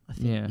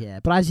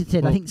think, But as you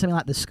said, I think something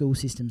like the school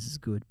systems is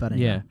good. But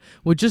anyway. Yeah.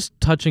 Well, just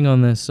touching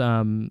on this,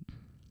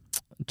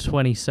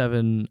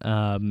 27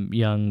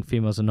 young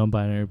females and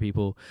non-binary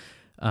people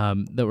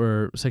that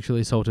were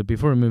sexually assaulted.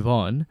 Before we move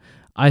on,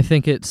 I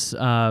think it's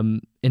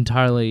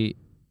entirely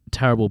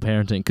terrible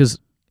parenting, because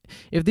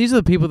if these are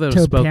the people that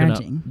have spoken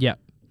parenting? up,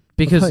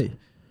 because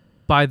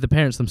by the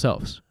parents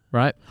themselves,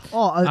 right?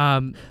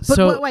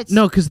 Wait,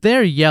 no, because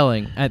they're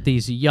yelling at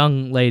these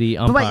young lady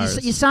umpires.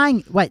 But you're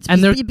saying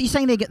you're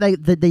saying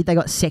they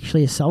got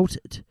sexually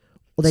assaulted,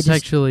 or they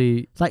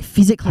sexually just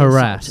physically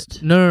harassed?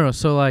 assaulted? No.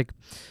 So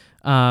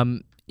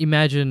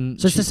imagine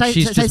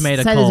she's just made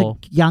a call.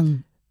 There's a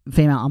young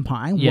female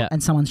umpiring,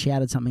 and someone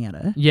shouted something at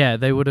her. Yeah,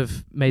 they would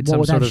have made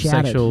some sort of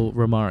sexual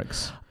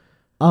remarks.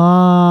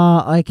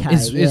 Oh, okay.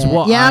 Is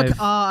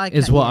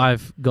what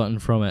I've gotten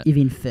from it. You've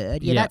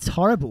inferred. Yeah, that's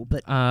horrible.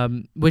 But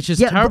which is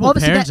terrible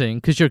parenting,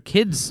 because your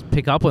kids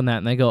pick up on that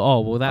and they go,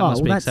 "Oh, well, that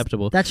must be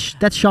acceptable."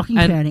 That's shocking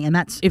parenting, and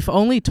that's if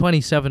only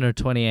 27 or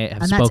 28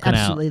 have spoken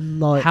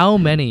out. How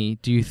many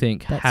do you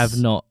think have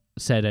not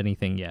said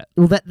anything yet?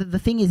 Well, the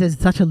thing is, there's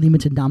such a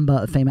limited number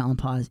of female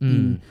umpires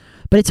in.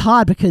 But it's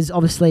hard because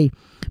obviously,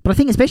 but I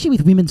think especially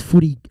with women's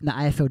footy, the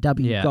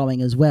AFLW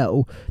going as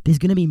well, there's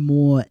going to be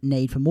more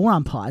need for more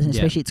umpires, and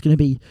especially it's going to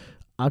be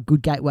a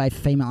good gateway for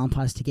female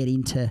umpires to get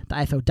into the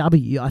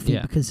AFLW. I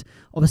think because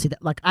obviously,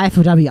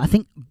 AFLW, I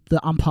think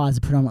the umpires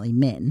are predominantly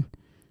men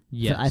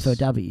for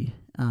AFLW.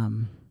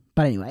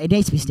 But anyway, it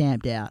needs to be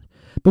stamped out.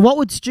 But what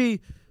would Stu?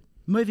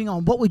 Moving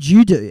on, what would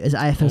you do as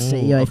AFL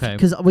CEO?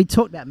 Because we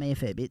talked about me a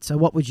fair bit. So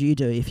what would you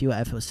do if you were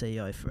AFL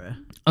CEO for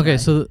a day?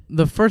 So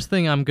the first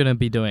thing I'm going to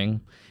be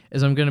doing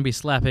is I'm going to be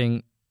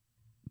slapping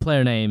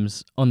player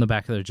names on the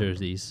back of their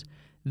jerseys.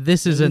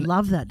 This is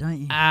love that, don't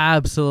you?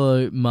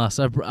 Absolute must.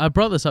 I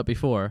brought this up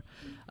before,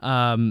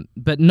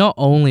 but not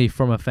only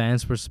from a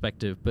fan's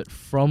perspective, but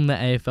from the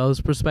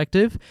AFL's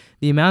perspective,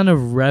 the amount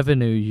of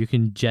revenue you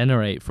can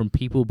generate from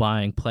people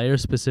buying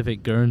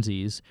player-specific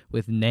Guernseys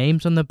with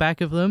names on the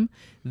back of them,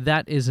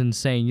 that is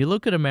insane. You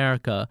look at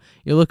America,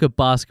 you look at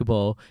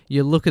basketball,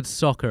 you look at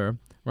soccer,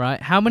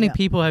 right? How many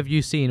people have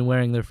you seen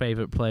wearing their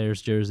favorite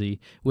player's jersey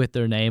with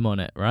their name on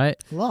it, right?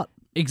 A lot.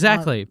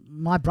 Exactly.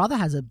 My brother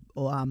has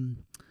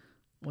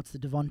what's the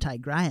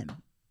Devontae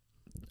Graham?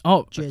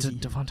 Oh, jersey.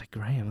 Devontae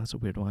Graham. That's a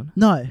weird one.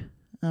 No.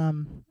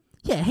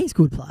 Yeah, he's a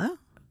good player.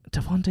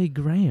 Devontae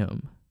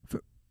Graham?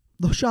 For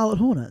the Charlotte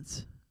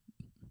Hornets.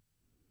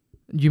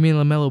 You mean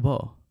LaMelo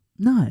Ball?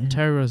 No.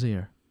 Terry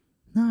Rozier?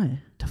 No.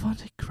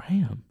 Devontae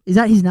Graham? Is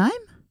that his name?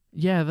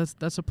 Yeah,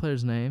 that's a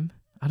player's name.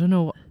 I don't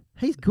know.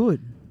 He's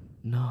good.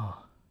 No.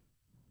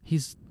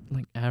 He's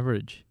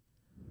average.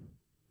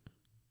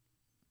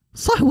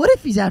 So what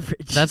if he's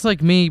average? That's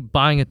like me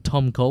buying a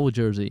Tom Cole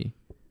jersey.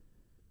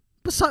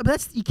 But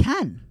that's you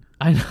can.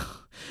 I know.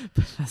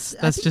 But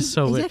that's just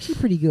so weird. He's actually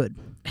pretty good.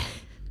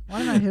 I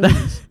don't know who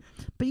it is.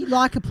 But you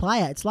like a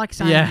player. It's like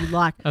saying you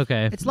like.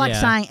 Okay. It's like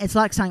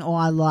saying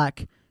I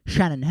like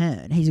Shannon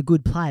Hearn. He's a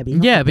good player, but he's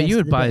not the but best you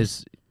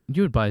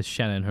of would buy his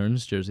Shannon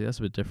Hearn's jersey. That's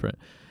a bit different.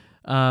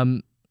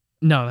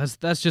 No,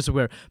 that's just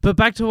weird. But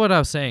back to what I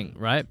was saying,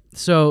 right?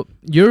 So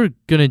you're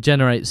gonna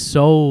generate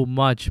so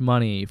much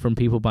money from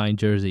people buying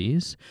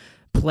jerseys.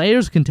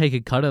 Players can take a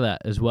cut of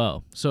that as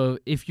well. So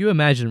if you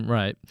imagine,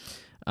 right,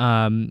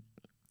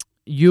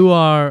 you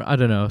are, I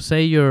don't know,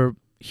 say you're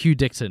Hugh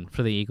Dixon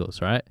for the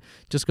Eagles, right?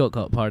 Just got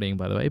caught partying,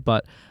 by the way.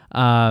 But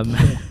I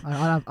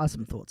have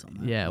some thoughts on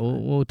that. Yeah,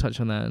 we'll touch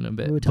on that in a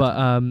bit. But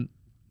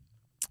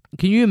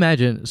can you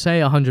imagine,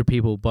 say 100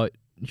 people bought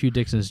Hugh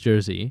Dixon's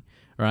jersey,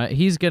 right?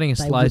 He's getting a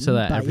slice of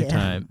that every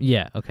time.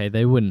 Yeah, okay,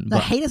 they wouldn't. No,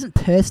 but he doesn't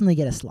personally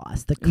get a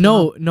slice.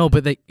 No,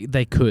 but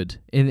they could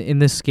in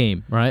this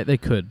scheme, right? They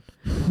could,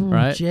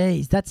 right?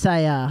 Jeez, that's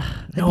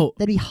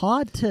that'd be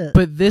hard to.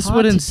 But this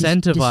would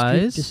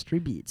incentivize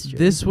distributes.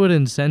 This would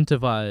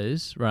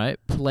incentivize, right?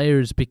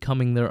 Players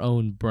becoming their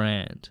own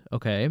brand.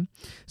 Okay,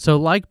 so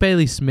like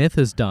Bailey Smith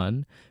has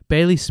done.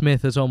 Bailey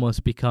Smith has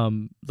almost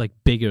become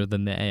bigger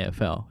than the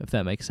AFL, if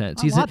that makes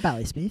sense. I like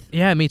Bailey Smith.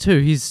 Yeah, me too.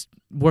 He's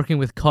working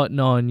with Cotton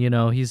On,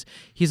 he's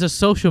a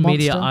social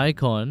media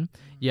icon.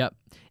 Yep.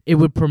 It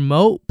would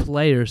promote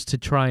players to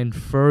try and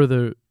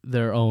further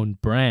their own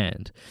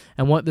brand.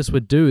 And what this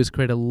would do is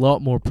create a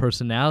lot more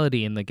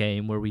personality in the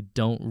game where we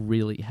don't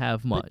really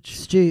have much. But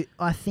Stu,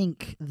 I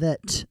think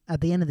that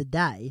at the end of the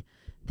day,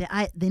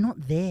 they're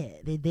not there.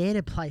 They're there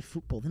to play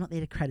football. They're not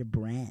there to create a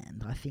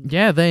brand, I think.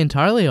 Yeah, they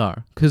entirely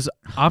are. Because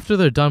after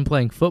they're done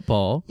playing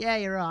football... Yeah,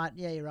 you're right.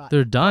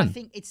 They're done. I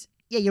think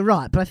you're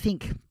right. But I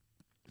think...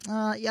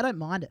 I don't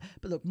mind it.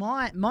 But look,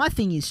 my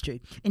thing is,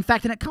 Stu. In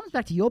fact, and it comes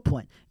back to your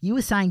point. You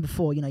were saying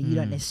before, you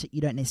don't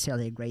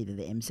necessarily agree that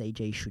the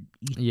MCG should.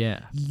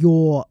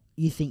 You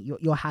think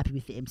you're happy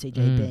with the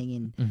MCG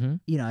being in,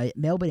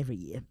 Melbourne every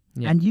year.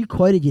 Yeah. And you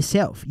quoted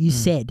yourself. You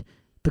said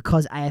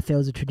because AFL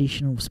is a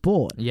traditional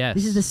sport. Yes.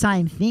 This is the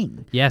same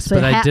thing. Yes, So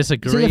but I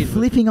disagree. So you're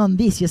flipping on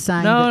this. You're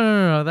saying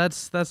No.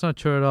 That's not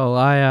true at all.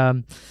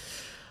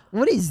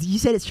 What is? You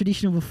said it's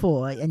traditional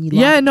before, and you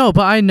but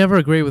I never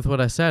agree with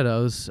what I said. I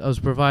was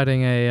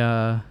providing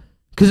a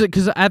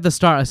because at the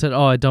start I said,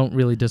 I don't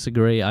really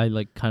disagree. I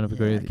kind of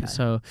agree with you.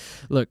 So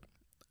look,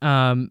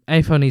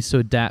 AFL needs to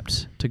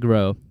adapt to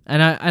grow,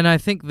 and I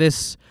think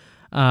this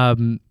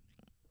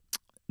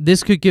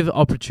this could give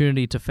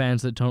opportunity to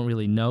fans that don't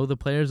really know the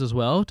players as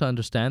well to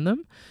understand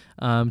them,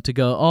 to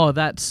go,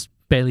 that's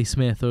Bailey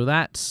Smith, or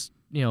that's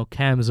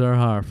Cam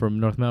Zurhaar from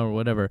North Melbourne or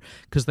whatever,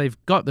 because they've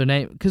got their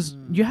name. Because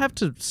you have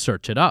to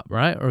search it up,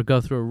 right, or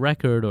go through a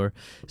record or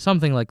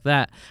something like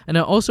that. And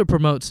it also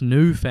promotes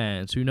new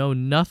fans who know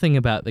nothing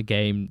about the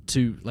game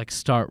to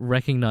start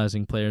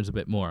recognizing players a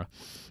bit more.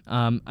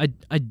 I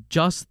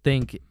just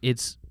think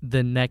it's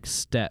the next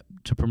step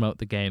to promote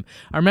the game.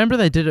 I remember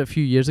they did it a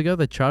few years ago.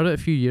 They tried it a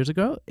few years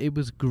ago. It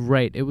was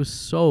great. It was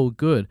so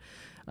good.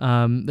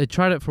 They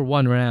tried it for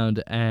one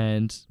round,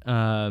 and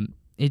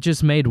it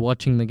just made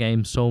watching the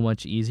game so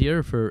much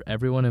easier for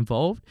everyone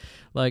involved.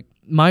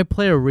 My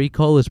player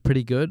recall is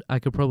pretty good. I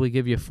could probably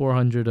give you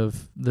 400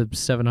 of the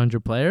 700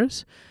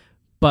 players,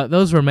 but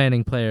those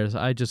remaining players,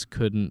 I just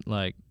couldn't,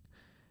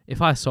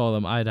 if I saw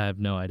them, I'd have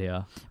no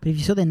idea. But if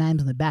you saw their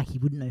names on the back, you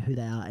wouldn't know who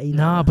they are either.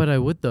 Nah, but I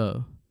would,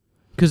 though.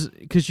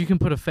 Because you can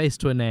put a face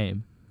to a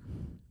name.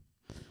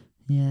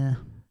 Yeah.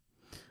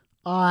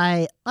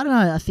 I don't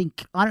know. I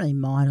think I don't really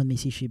mind on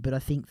this issue, but I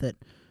think that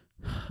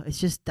it's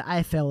just the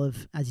AFL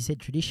of, as you said,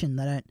 tradition.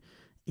 They don't.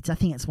 I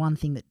think it's one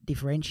thing that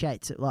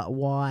differentiates it.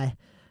 Why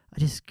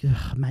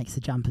makes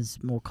the jumpers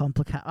more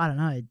complicated. I don't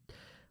know.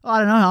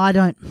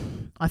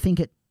 I think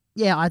it.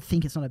 Yeah, I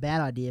think it's not a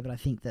bad idea, but I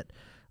think that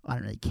I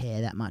don't really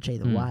care that much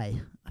either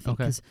way. I think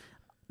because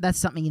that's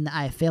something in the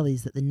AFL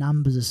is that the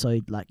numbers are so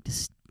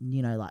just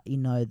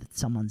that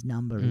someone's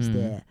number is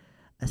there.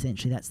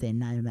 Essentially, that's their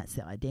name, that's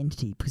their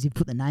identity. Because if you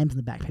put the names on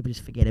the back, people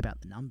just forget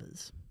about the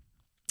numbers.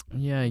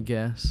 Yeah, I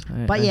guess.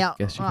 I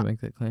guess you can make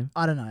that claim.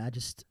 I don't know.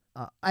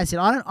 I said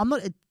I'm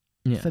not.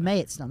 For me,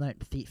 it's not. I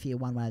don't feel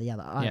one way or the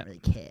other. I don't really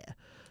care.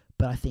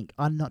 But I think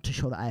I'm not too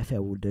sure the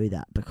AFL will do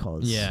that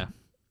because. Yeah.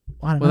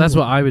 I don't know. That's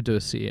what I would do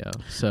as CEO.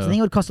 So I think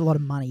it would cost a lot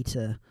of money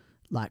to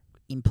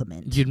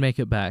implement. You'd make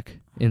it back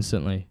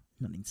instantly.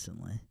 Not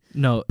instantly.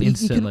 No, but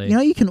instantly.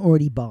 You can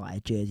already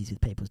buy jerseys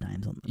with people's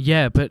names on them.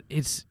 Yeah, but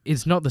it's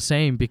not the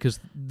same because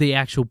the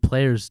actual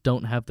players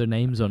don't have their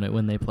names on it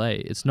when they play.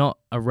 It's not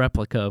a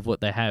replica of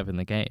what they have in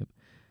the game.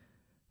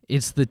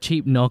 It's the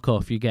cheap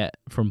knockoff you get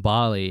from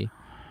Bali.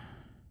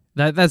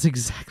 That's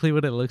exactly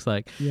what it looks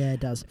like. Yeah, it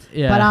does.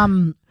 Yeah.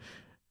 But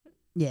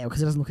yeah,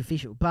 because it doesn't look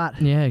official.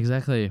 But yeah,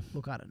 exactly.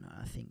 Look, I don't know.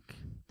 I think.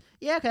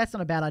 Yeah, okay, that's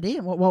not a bad idea.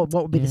 What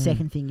would be the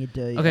second thing you'd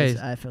do as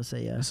AFL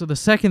CEO? So the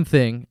second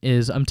thing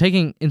is I'm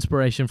taking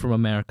inspiration from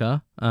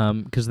America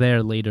because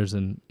they're leaders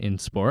in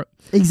sport.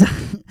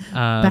 Exactly.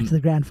 Back to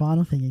the grand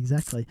final thing,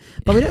 exactly.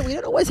 But we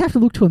don't always have to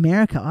look to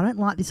America. I don't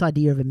like this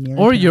idea of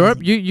America. Or Europe.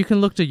 You can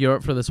look to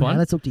Europe for this one.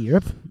 Let's look to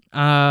Europe.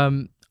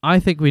 I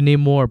think we need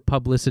more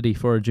publicity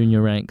for our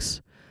junior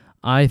ranks.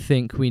 I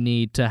think we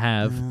need to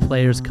have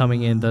players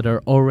coming in that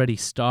are already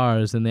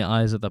stars in the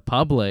eyes of the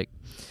public.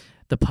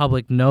 The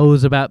public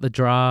knows about the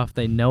draft.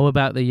 They know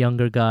about the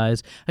younger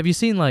guys. Have you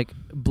seen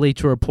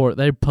Bleacher Report?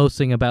 They're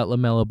posting about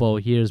LaMelo Ball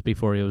years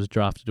before he was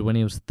drafted, when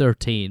he was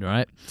 13,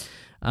 right?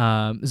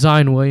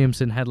 Zion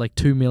Williamson had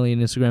 2 million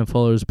Instagram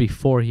followers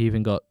before he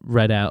even got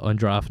read out on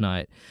draft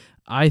night.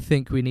 I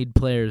think we need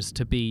players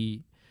to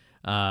be,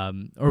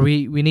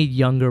 we need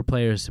younger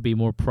players to be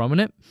more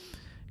prominent,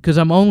 because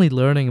I'm only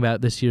learning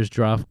about this year's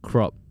draft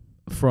crop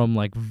from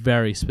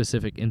very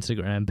specific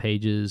Instagram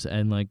pages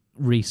and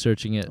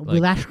researching it.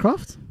 Will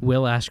Ashcroft?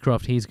 Will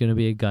Ashcroft, he's going to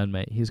be a gun,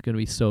 mate. He's going to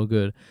be so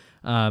good.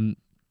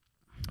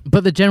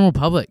 But the general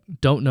public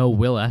don't know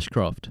Will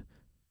Ashcroft,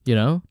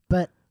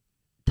 But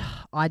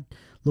I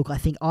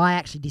think I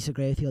actually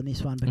disagree with you on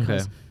this one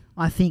because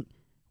I think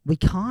we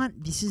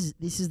can't. This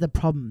is the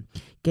problem.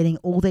 Getting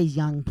all these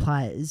young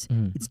players,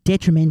 it's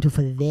detrimental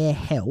for their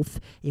health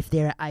if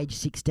they're at age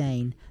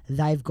 16.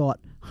 They've got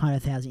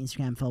 100,000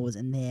 Instagram followers,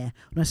 and they're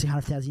not saying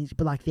 100,000,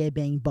 but they're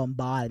being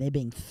bombarded. They're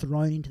being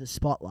thrown into the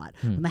spotlight,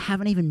 and they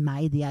haven't even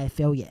made the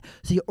AFL yet.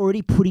 So you're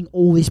already putting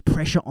all this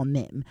pressure on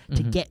them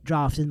to get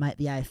drafted and make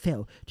the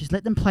AFL. Just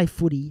let them play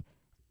footy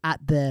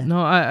at the.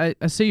 No, I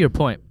see your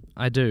point.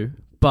 I do,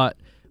 but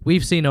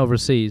we've seen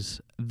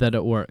overseas that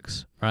it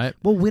works, right?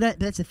 Well, we don't.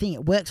 That's the thing.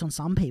 It works on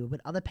some people, but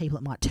other people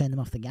it might turn them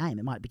off the game.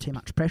 It might be too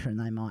much pressure,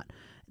 and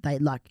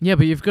Yeah,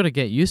 but you've got to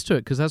get used to it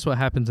because that's what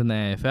happens in the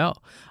AFL.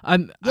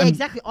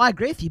 Exactly. I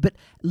agree with you, but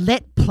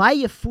play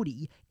your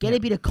footy, get a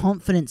bit of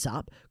confidence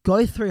up,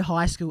 go through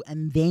high school,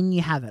 and then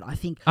you have it. I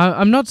think.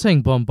 I'm not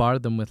saying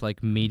bombard them with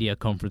media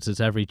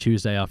conferences every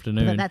Tuesday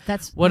afternoon.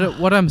 That's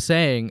what I'm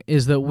saying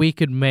is that we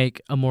could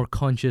make a more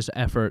conscious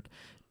effort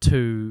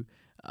to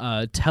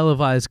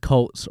televise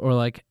Colts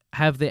or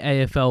have the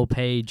AFL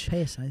page.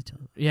 PSA.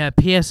 Yeah,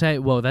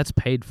 PSA. Well, that's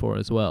paid for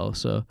as well.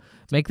 So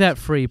make that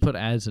free. Put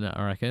ads in it,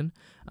 I reckon.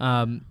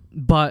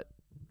 But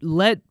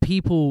let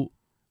people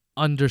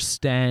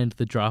understand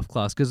the draft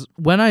class, because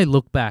when I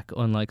look back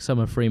on like some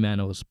of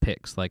Fremantle's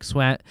picks, like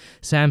Sam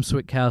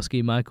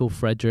Switkowski, Michael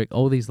Frederick,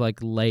 all these like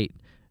late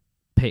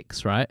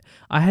picks, right?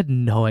 I had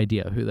no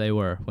idea who they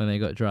were when they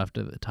got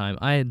drafted at the time.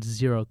 I had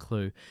zero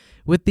clue.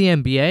 With the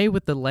NBA,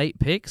 with the late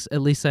picks,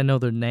 at least I know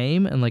their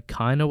name and like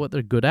kind of what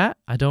they're good at.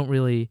 I don't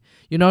really,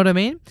 you know what I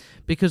mean?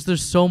 Because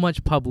there's so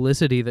much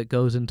publicity that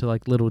goes into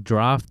like little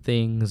draft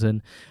things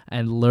and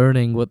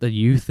learning what the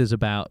youth is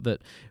about,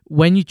 that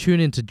when you tune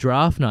into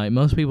draft night,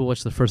 most people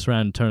watch the first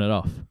round and turn it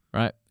off,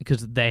 right?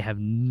 Because they have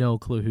no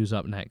clue who's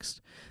up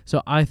next.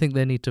 So I think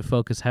they need to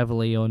focus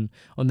heavily on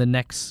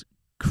the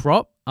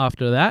crop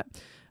after that,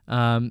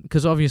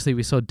 because obviously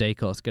we saw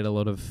Dacos get a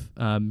lot of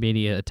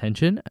media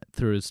attention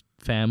through his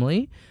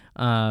family,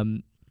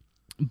 but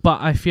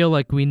I feel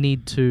like we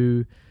need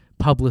to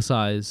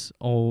publicize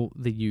all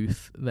the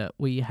youth that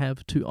we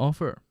have to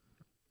offer.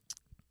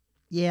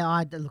 Yeah,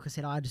 I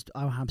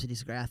 100%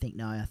 disagree. I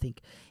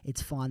think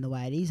it's fine the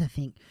way it is. I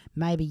think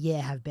maybe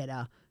have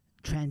better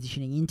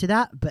transitioning into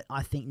that, but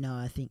I think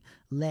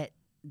let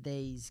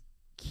these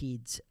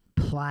kids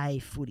play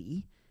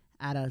footy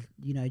at a,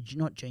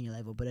 not junior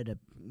level, but at a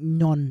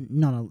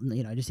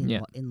just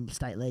in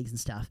state leagues and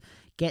stuff.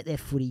 Get their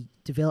footy,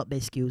 develop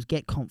their skills,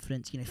 get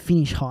confidence,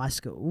 finish high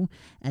school,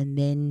 and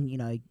then,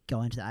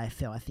 go into the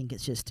AFL. I think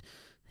it's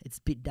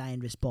a bit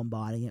dangerous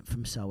bombarding it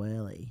from so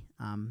early,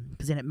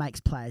 because then it makes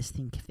players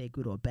think if they're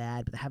good or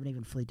bad, but they haven't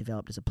even fully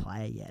developed as a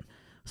player yet.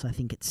 So I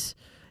think it's,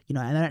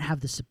 and they don't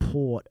have the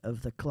support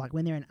of like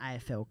when they're an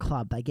AFL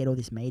club, they get all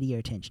this media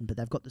attention, but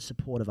they've got the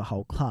support of a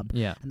whole club.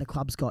 Yeah. And the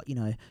club's got,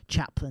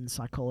 chaplains,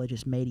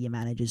 psychologists, media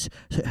managers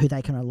who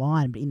they can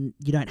rely on. But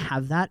you don't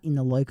have that in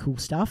the local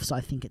stuff. So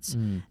I think it's,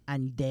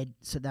 and they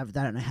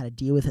don't know how to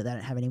deal with it. They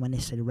don't have anyone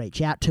necessarily to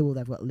reach out to, or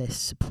they've got less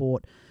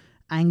support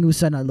angles.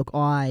 So no, look,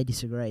 I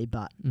disagree.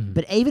 But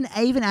even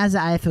as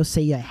an AFL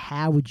CEO,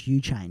 how would you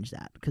change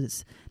that?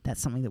 Because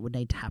that's something that would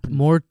need to happen.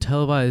 More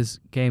televised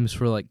games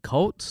for like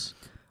Colts.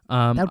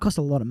 That would cost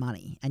a lot of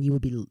money, and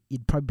you'd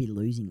probably be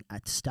losing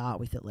to start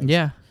with at least.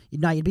 Yeah.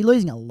 You'd be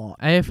losing a lot.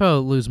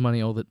 AFL lose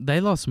money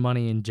they lost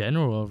money in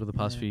general over the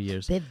past few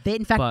years. They're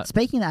in fact,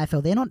 speaking of the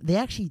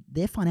AFL,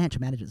 their financial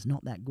management's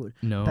not that good.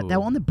 No. But they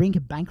were on the brink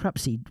of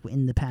bankruptcy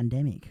in the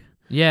pandemic.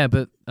 Yeah,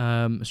 but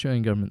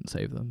Australian government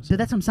saved them. So. But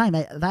that's what I'm saying.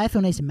 The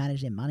AFL needs to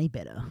manage their money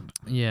better.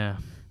 Yeah.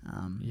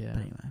 Yeah.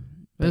 But anyway.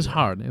 It was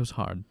hard. It was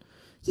hard.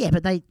 Yeah,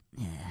 but but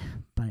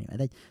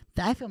anyway,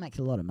 the AFL makes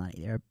a lot of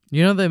money.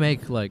 They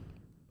make like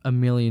 $1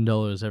 million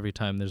every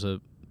time there's a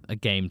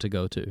game to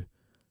go to,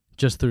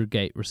 just through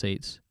gate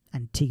receipts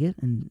and ticket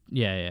and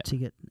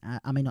ticket.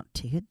 Not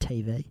ticket,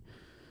 TV.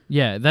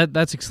 Yeah,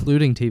 that's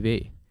excluding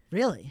TV.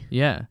 Really?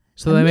 Yeah.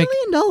 So they make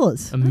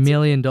 $1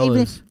 million. Even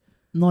if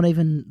not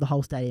even the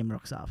whole stadium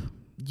rocks up.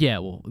 Yeah,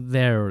 well,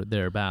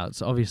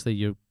 thereabouts. Obviously,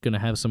 you're gonna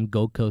have some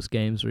Gold Coast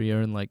games where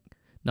you're in like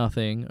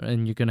nothing,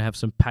 and you're gonna have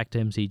some packed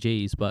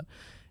MCGs, but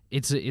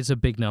it's a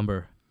big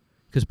number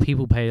because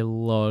people pay a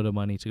lot of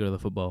money to go to the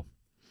football.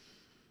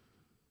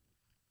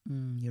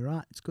 You're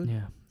right. It's good.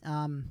 Yeah.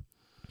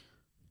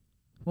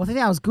 Well, I think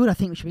that was good. I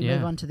think we should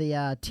move on to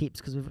the tips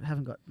because we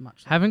haven't got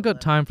much. Haven't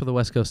got time for the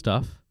West Coast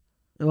stuff.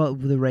 Well,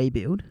 the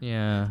rebuild.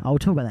 Yeah. I'll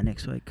talk about that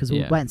next week because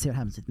we'll wait and see what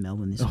happens with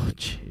Melbourne this week. Oh,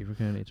 gee, we're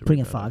going to need to bring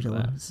a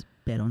 $5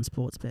 bet on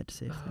sports bet to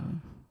see if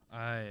they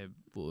I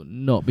will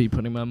not be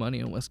putting my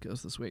money on West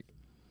Coast this week.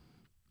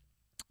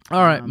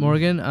 All right,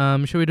 Morgan.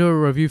 Shall we do a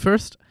review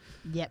first?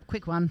 Yep,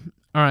 quick one.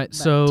 All right,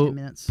 so 10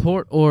 minutes.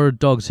 Port or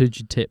Dogs? Who'd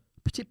you tip?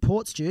 Tip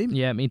Port, Stu.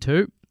 Yeah, me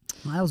too.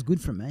 That was good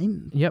from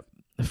me. Yep.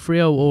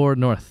 Freo or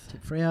North?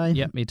 Tip Freo.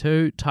 Yep, me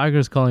too.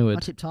 Tigers, Collingwood. I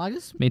tipped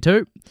Tigers. Me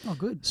too. Oh,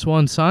 good.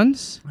 Swans,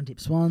 Suns. I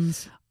tipped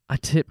Swans. I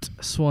tipped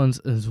Swans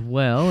as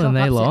well, and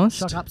they lost.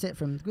 Shock upset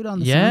from good on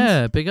the Suns.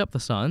 Yeah, big up the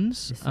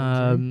Suns.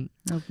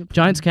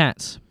 Giants,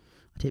 Cats.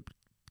 I tipped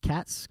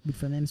Cats. Good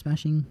for them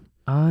smashing.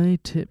 I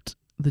tipped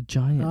the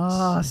Giants.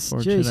 Oh,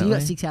 Stu, so you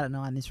got 6 out of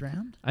 9 this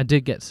round? I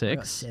did get 6. I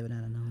got 7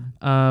 out of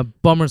 9.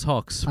 Bombers,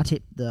 Hawks. I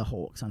tipped the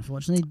Hawks,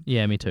 unfortunately.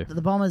 Yeah, me too.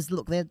 The Bombers,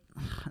 look, they're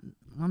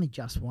only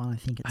just one. I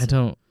think it's. I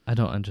don't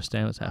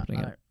understand what's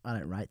happening. I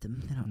don't rate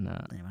them. No.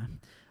 Anyway,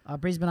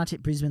 Brisbane. I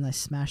tipped Brisbane. They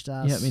smashed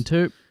us. Yeah, me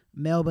too.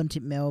 Melbourne,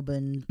 tipped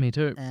Melbourne. Me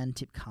too. And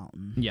tipped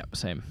Carlton. Yep,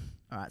 same.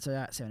 All right, so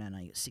 7 out of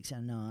 9. You got 6 out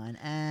of 9.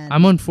 And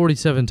I'm on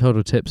 47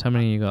 total tips. How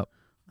many you got?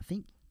 I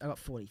think I got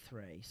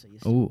 43. So you're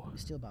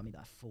still above me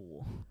by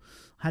 4.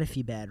 I had a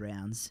few bad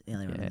rounds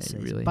earlier in the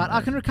season, really but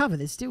I can recover.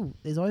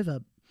 There's over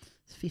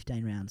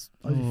 15 rounds.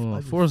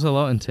 Over 4 is a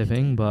lot in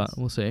tipping, but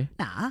we'll see.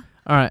 Nah.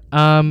 All right.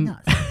 No.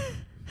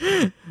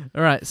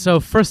 All right. So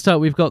first up,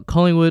 we've got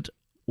Collingwood,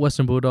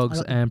 Western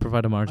Bulldogs, and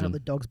Provider Margin. I got the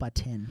Dogs by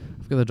 10.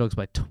 I've got the Dogs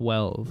by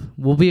 12.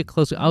 We'll be a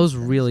close. I was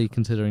really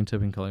considering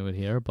tipping Collingwood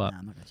here, but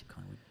I'm not going to tip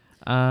Collingwood.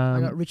 I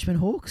got Richmond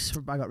Hawks.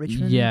 I got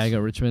Richmond. Yeah, I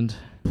got Richmond.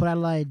 Port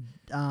Adelaide,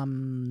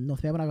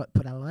 North Melbourne. I got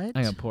Port Adelaide.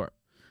 I got Port.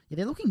 Yeah,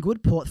 they're looking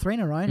good, Port. 3 in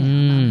a row now.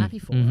 I'm happy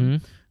for them.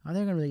 Mhm. I think they're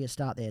going to really get a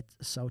start there,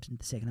 Salt in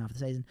the second half of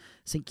the season.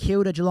 St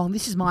Kilda, Geelong.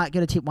 This is my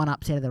going to tip one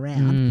upset of the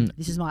round.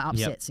 This is my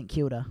upset, St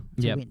Kilda.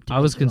 Yeah, to I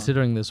was beat Geelong.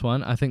 considering this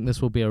one. I think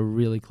this will be a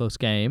really close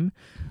game,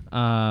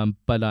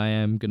 but I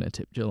am going to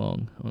tip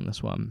Geelong on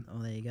this one.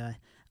 Oh, there you go.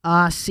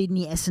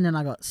 Sydney, Essendon.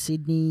 I got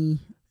Sydney.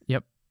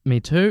 Yep,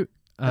 me too.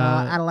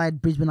 Adelaide,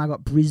 Brisbane. I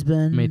got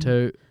Brisbane. Me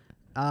too.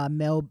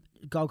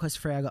 Gold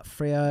Coast, Freo. I got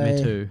Freo.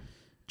 Me too.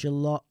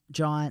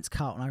 Giants,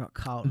 Carlton. I got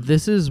Carlton.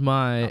 This is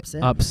my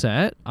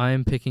upset. I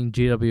am picking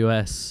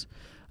GWS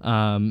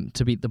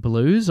to beat the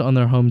Blues on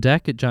their home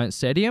deck at Giant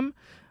Stadium,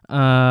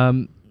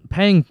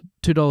 paying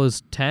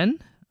 $2.10.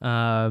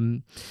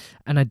 And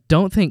I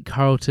don't think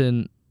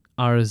Carlton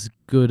are as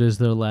good as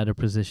their ladder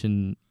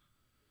position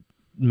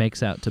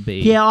makes out to be.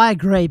 Yeah, I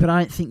agree, but I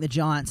don't think the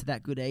Giants are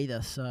that good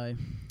either. So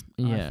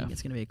yeah, I think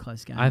it's going to be a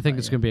close game. I think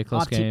it's going to be a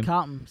close game. I've tipped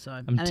Carlton, so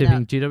I'm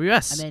tipping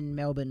GWS. And then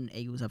Melbourne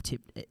Eagles. I've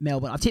tipped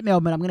Melbourne.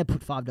 I'm going to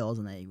put $5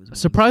 on the Eagles.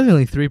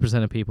 Surprisingly,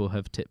 3% of people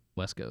have tipped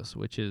West Coast,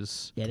 which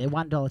is they're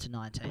 $1 to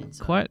 19.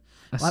 So quite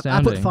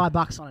astounding. I put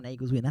 $5 on an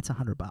Eagles win. That's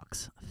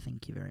 $100.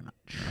 Thank you very much.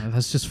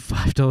 That's just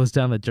 $5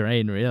 down the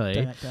drain, really.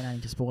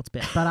 Donating to sports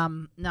bet, but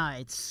no,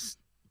 it's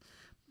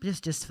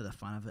just for the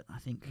fun of it. I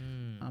think.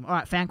 All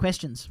right, fan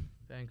questions.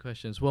 Fan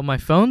questions. Well, my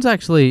phone's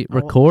actually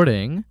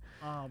recording.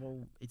 Oh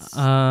well, it's.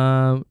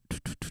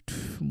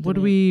 What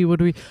do we?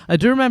 I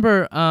do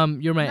remember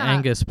your mate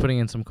Angus putting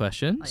in some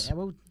questions. Oh, yeah,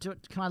 well,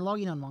 can I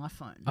log in on my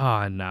phone?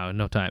 Oh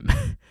no time.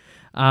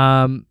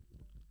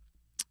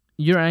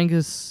 Your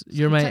Angus,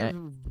 your mate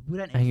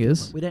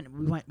Angus. We don't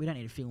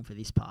need a film for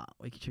this part.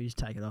 We could just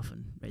take it off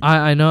and. Read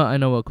I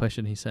know what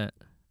question he sent.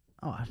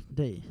 Oh,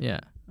 do you? Yeah.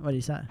 What did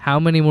he say? How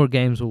many more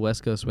games will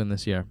West Coast win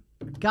this year?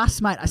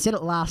 Gus, mate, I said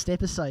it last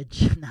episode.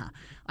 Nah,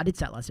 I did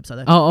say it last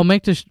episode. I'll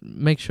make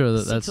sure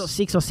that that's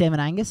 6 or 7,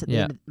 Angus. At the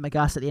end of,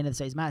 Gus at the end of the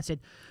season, mate. I said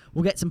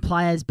we'll get some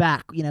players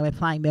back. You know, we're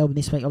playing Melbourne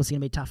this week. Obviously,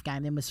 going to be a tough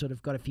game. Then we've sort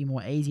of got a few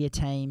more easier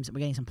teams. We're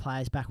getting some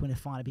players back. We're going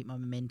to find a bit more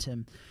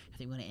momentum. I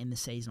think we're going to end the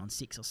season on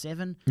 6 or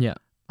 7. Yeah.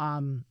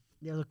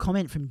 There was a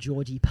comment from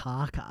Georgie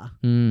Parker.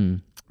 I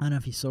don't know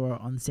if you saw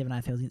it on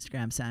 7AFL's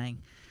Instagram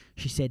saying.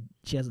 She said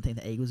she doesn't think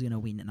the Eagles are going to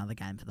win another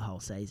game for the whole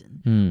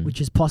season,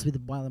 which is possibly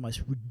one of the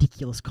most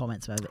ridiculous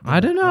comments I've ever heard. I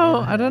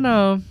don't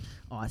know.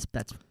 Oh,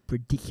 that's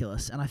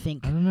ridiculous. And I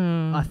think... I don't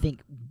know.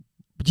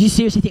 Do you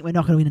seriously think we're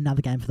not going to win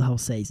another game for the whole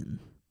seazon?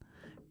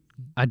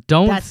 I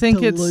don't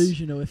think it's... That's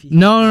delusional. If you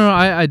No.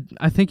 I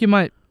think you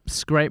might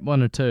scrape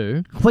 1 or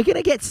 2. We're going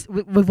to get...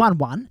 We've won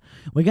 1.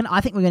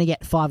 I think we're going to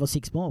get 5 or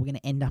 6 more. We're going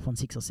to end up on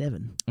 6 or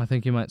 7. I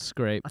think you might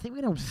scrape I think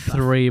we're going to...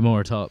 3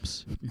 more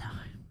tops. No.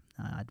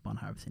 I'd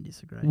 100%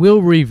 disagree.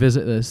 We'll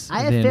revisit this.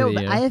 At the end of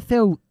the year. The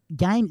AFL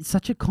game is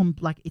such a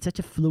it's such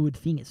a fluid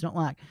thing. It's not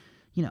like,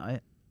 you know,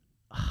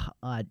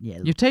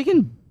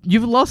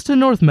 You've lost to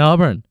North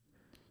Melbourne.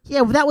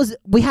 Yeah, well,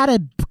 we had a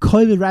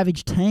COVID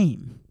ravaged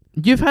team.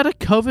 You've had a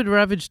COVID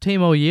ravaged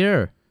team all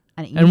year,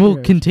 and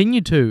will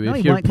continue to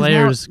if your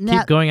players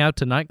keep going out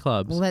to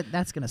nightclubs. Well,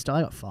 that's going to stop.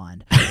 I got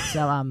fined,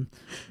 so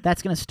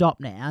that's going to stop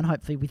now, and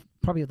hopefully,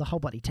 probably the whole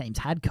bloody team's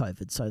had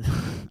COVID. So,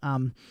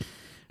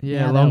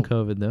 yeah, long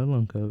COVID though,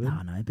 long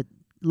COVID.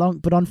 No,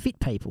 but on fit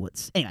people,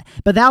 anyway.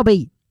 But they'll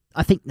be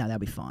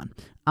fine.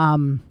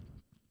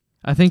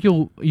 I think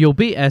you'll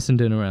beat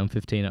Essendon around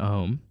 15 at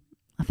home.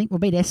 I think we'll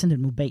beat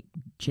Essendon. We'll beat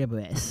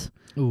GWS.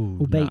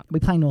 Ooh, we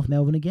playing North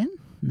Melbourne again?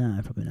 No,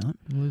 probably not.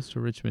 We'll lose to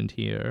Richmond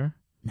here.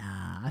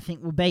 Nah, I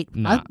think we'll beat.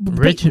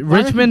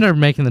 Richmond are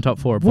making the top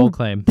 4. Bold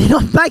claim. They're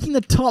not making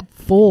the top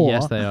 4.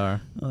 Yes, they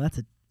are. Oh, that's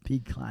a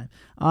big claim.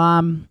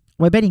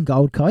 We're betting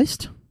Gold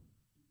Coast.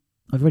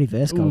 I've already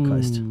versed Gold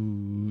Coast.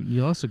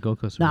 You lost to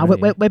Gold Coast. No,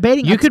 we're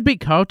beating. You could beat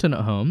Carlton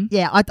at home.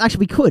 Yeah, actually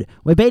we could.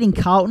 We're beating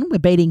Carlton. We're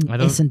beating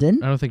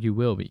Essendon. I don't think you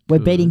will be. We're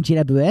beating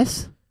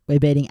GWS. We're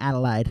beating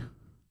Adelaide.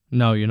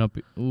 No, you're not.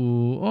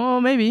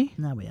 Maybe.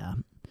 No, we are.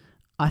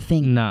 I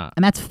think. Nah.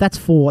 And that's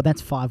 4.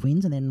 That's 5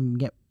 wins, and then we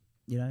get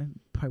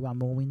probably 1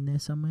 more win there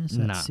somewhere.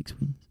 So that's 6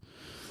 wins.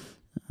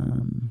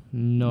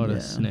 Not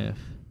a sniff.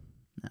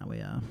 No, we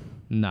are.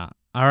 Nah,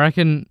 I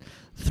reckon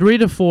 3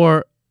 to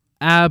 4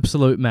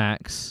 absolute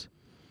max.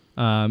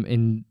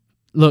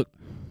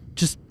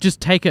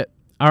 Just take it.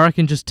 I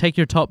reckon just take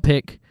your top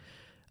pick.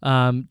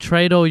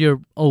 Trade all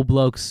your old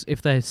blokes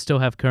if they still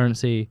have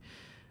currency.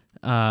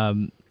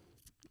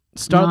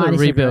 Start the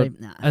rebuild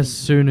as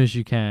soon as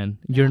you can.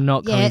 You're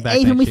not coming back.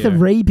 Even next with year. the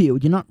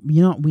rebuild, you're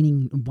not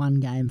winning 1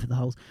 game for the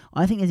whole.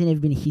 I think there's never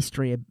been a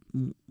history of,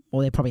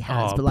 or there probably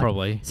has, but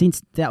probably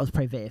since that was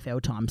pre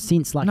VFL time.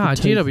 Since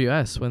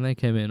GWS when they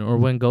came in, or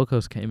when Gold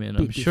Coast came in,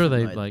 I'm sure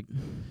they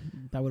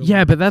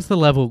Yeah, but that's the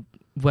level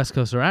West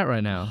Coast are at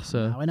right now.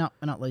 So no, we're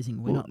not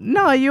losing.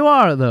 No, you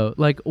are though.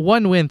 Like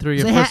 1 win through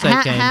your first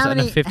 8 games and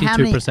a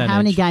 52%. How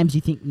many games do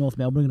you think North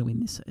Melbourne are going to win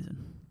this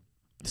season?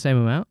 Same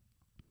amount.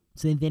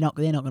 So they're not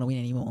going to win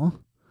anymore.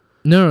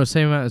 No,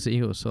 same amount as the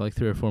Eagles. So like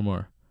 3 or 4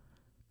 more.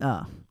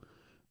 Oh.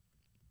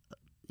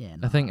 Yeah,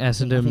 I think I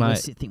Essendon might.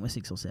 think we're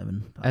 6 or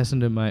 7. But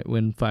Essendon might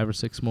win 5 or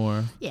 6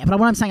 more. yeah, but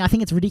what I'm saying, I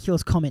think it's a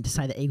ridiculous comment to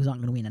say the Eagles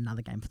aren't going to win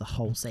another game for the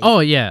whole season. Oh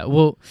yeah,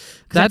 well,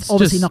 that's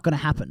obviously just, not going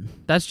to happen.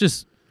 That's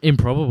just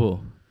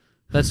improbable.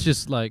 That's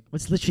just like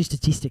It's literally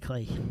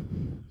statistically.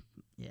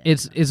 Yeah,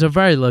 it's a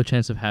very low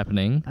chance of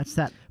happening. that's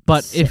that.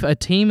 But if a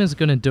team is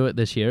going to do it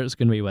this year, it's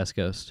going to be West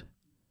Coast.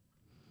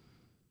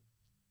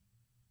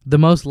 The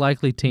most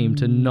likely team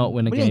to not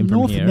win a game from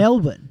North here.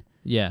 Melbourne,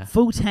 Yeah.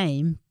 full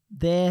team.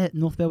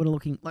 North Melbourne are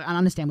looking. Like, I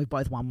understand we've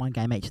both won one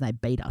game each, and they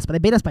beat us, but they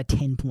beat us by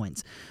 10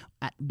 points.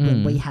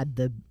 When we had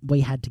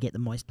to get the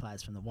most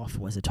players from the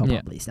Waffle as a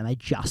top-up list, and they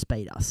just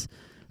beat us.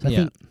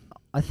 So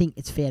I think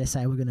it's fair to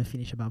say we're going to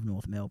finish above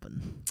North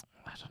Melbourne.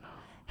 I don't know.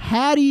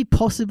 How do you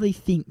possibly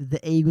think that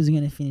the Eagles are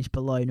going to finish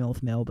below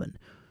North Melbourne?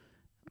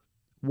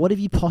 What have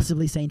you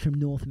possibly seen from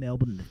North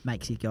Melbourne that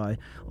makes you go,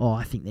 "Oh,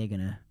 I think they're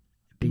going to"?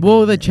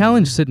 Well, they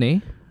challenged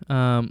Sydney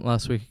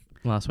last week.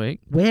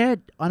 Where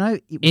I know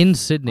in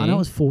Sydney. I know it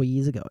was 4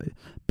 years ago,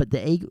 but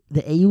the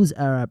Eagles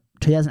are a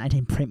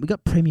 2018 we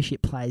got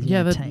premiership players.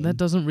 Yeah, in the team. that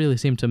doesn't really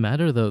seem to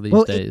matter though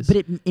these days. But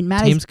it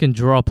matters. Teams can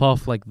drop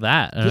off like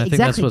that, and I think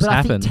that's what's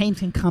happened. I think teams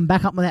can come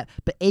back up with that.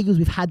 But Eagles,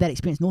 we've had that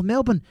experience. North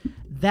Melbourne,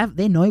 they're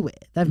nowhere.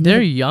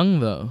 They're young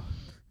though.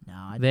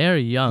 No, they're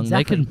young.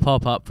 Exactly. They can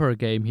pop up for a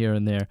game here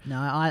and there. No,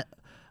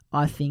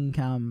 I think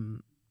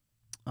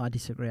I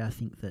disagree. I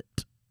think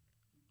that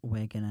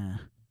we're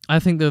gonna. I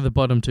think they're the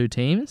bottom 2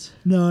 teams.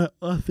 No,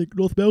 I think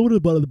North Melbourne are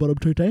one of the bottom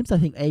 2 teams. I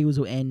think Eagles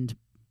will end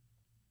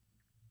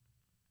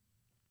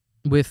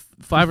with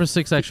 5 or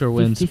 6 extra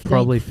wins, 15th,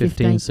 probably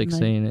 15, 15th,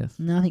 16.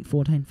 No, I think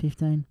 14,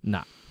 15.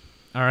 Nah.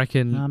 I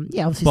reckon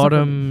obviously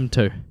bottom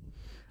 2.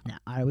 No,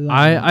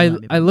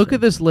 I look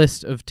at this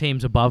list of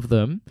teams above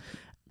them,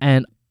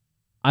 and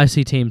I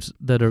see teams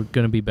that are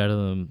going to be better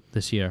than them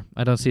this year.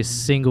 I don't see a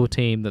single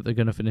team that they're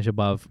going to finish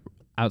above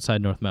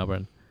outside North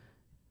Melbourne.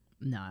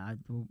 No,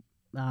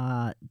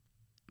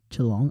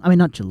 Geelong. I mean,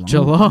 not Geelong.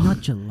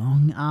 Not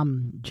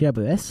Geelong.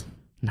 GWS.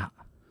 No.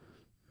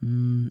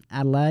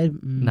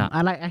 Adelaide. No.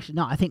 Adelaide, actually,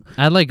 no, I think...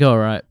 Adelaide go all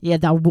right. Yeah,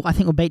 I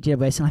think we'll beat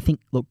GWS, and I think,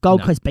 look,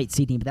 Gold Coast beat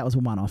Sydney, but that was a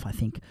one-off, I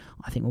think.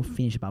 I think we'll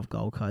finish above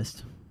Gold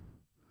Coast.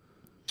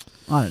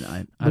 I don't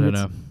know. I don't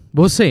know.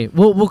 We'll see.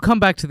 We'll come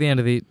back to the end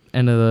of the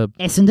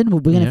Essendon. We're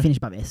going to finish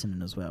above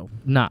Essendon as well.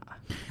 Nah.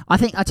 I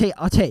think I'll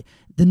tell you.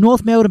 The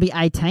North Melbourne will be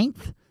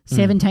 18th.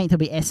 17th will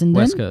be Essendon.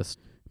 West Coast.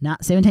 Nah,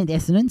 17th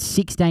Essendon.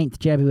 16th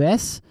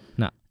GWS.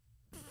 Nah.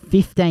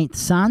 15th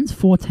Suns.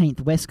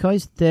 14th West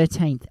Coast.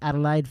 13th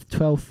Adelaide.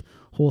 12th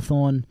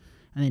Hawthorn.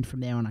 And then from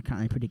there on, I can't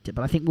really predict it,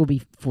 but I think we'll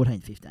be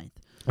 14th, 15th.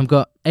 I've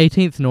got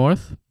 18th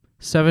North,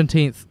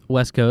 17th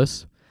West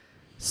Coast,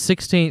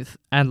 16th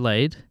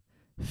Adelaide,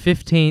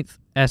 15th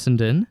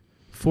Essendon,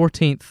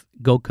 14th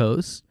Gold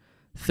Coast,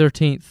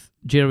 13th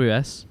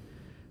GWS,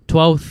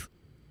 12th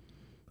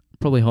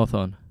probably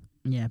Hawthorn.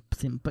 Yeah,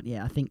 but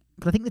yeah, I think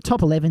the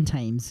top 11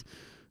 teams,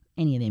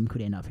 any of them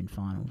could end up in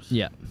finals.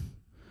 Yeah.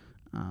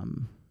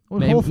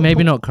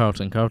 Maybe not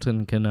Carlton.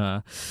 Carlton can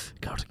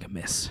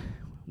miss.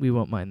 We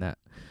won't mind that.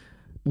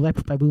 Well,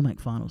 they will make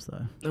finals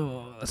though.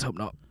 Oh, let's hope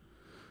not.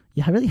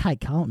 Yeah, I really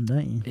hate Carlton,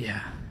 don't you?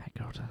 Yeah, I hate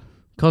Carlton.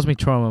 Caused me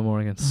trauma,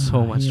 Morgan.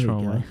 So much here we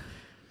trauma. go.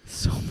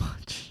 So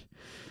much.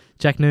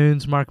 Jack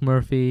Noons, Mark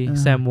Murphy,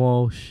 Sam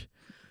Walsh.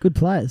 Good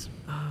players.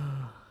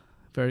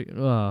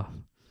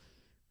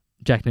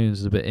 Jack Noons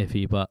is a bit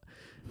iffy, but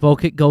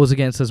Volkic goals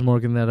against us,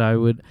 Morgan, that I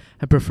would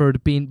have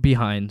preferred being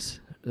behind.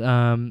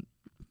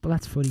 But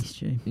that's footy,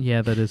 Stu.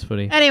 Yeah, that is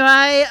footy.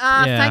 Anyway,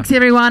 thanks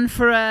everyone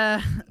for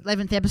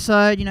 11th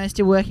episode.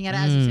 Still working at it.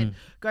 As you said,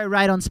 go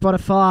rate on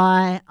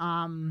Spotify.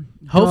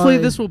 Hopefully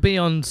this will be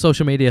on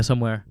social media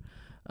somewhere.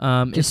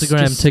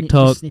 Instagram, just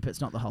TikTok. Snippets,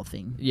 not the whole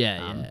thing.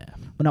 Yeah.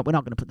 We're not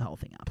going to put the whole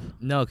thing up.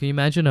 No, can you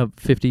imagine a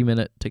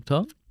 50-minute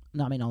TikTok?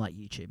 No, I mean, on like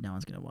YouTube. No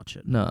one's going to watch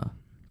it. No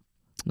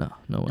way.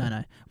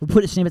 No. We'll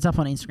put snippets up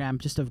on Instagram,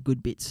 just of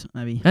good bits,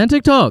 maybe. And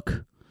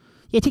TikTok.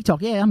 Yeah,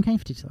 TikTok. Yeah, I'm keen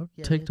for TikTok.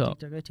 Yeah, TikTok.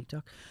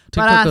 TikTok.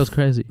 TikTok goes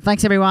crazy.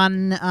 Thanks,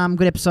 everyone.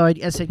 Good episode.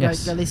 As I said,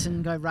 Yes. go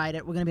listen, go rate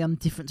it. We're going to be on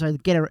different, so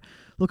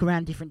look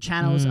around different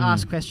channels,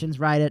 ask questions,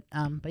 rate it.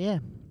 But yeah,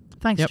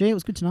 thanks, Stu. It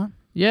was good tonight.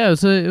 Yeah,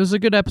 it was a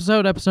good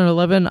episode, episode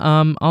 11.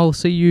 I'll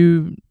see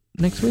you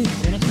next week.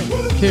 See you next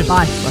week. Cheers.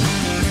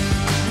 Bye.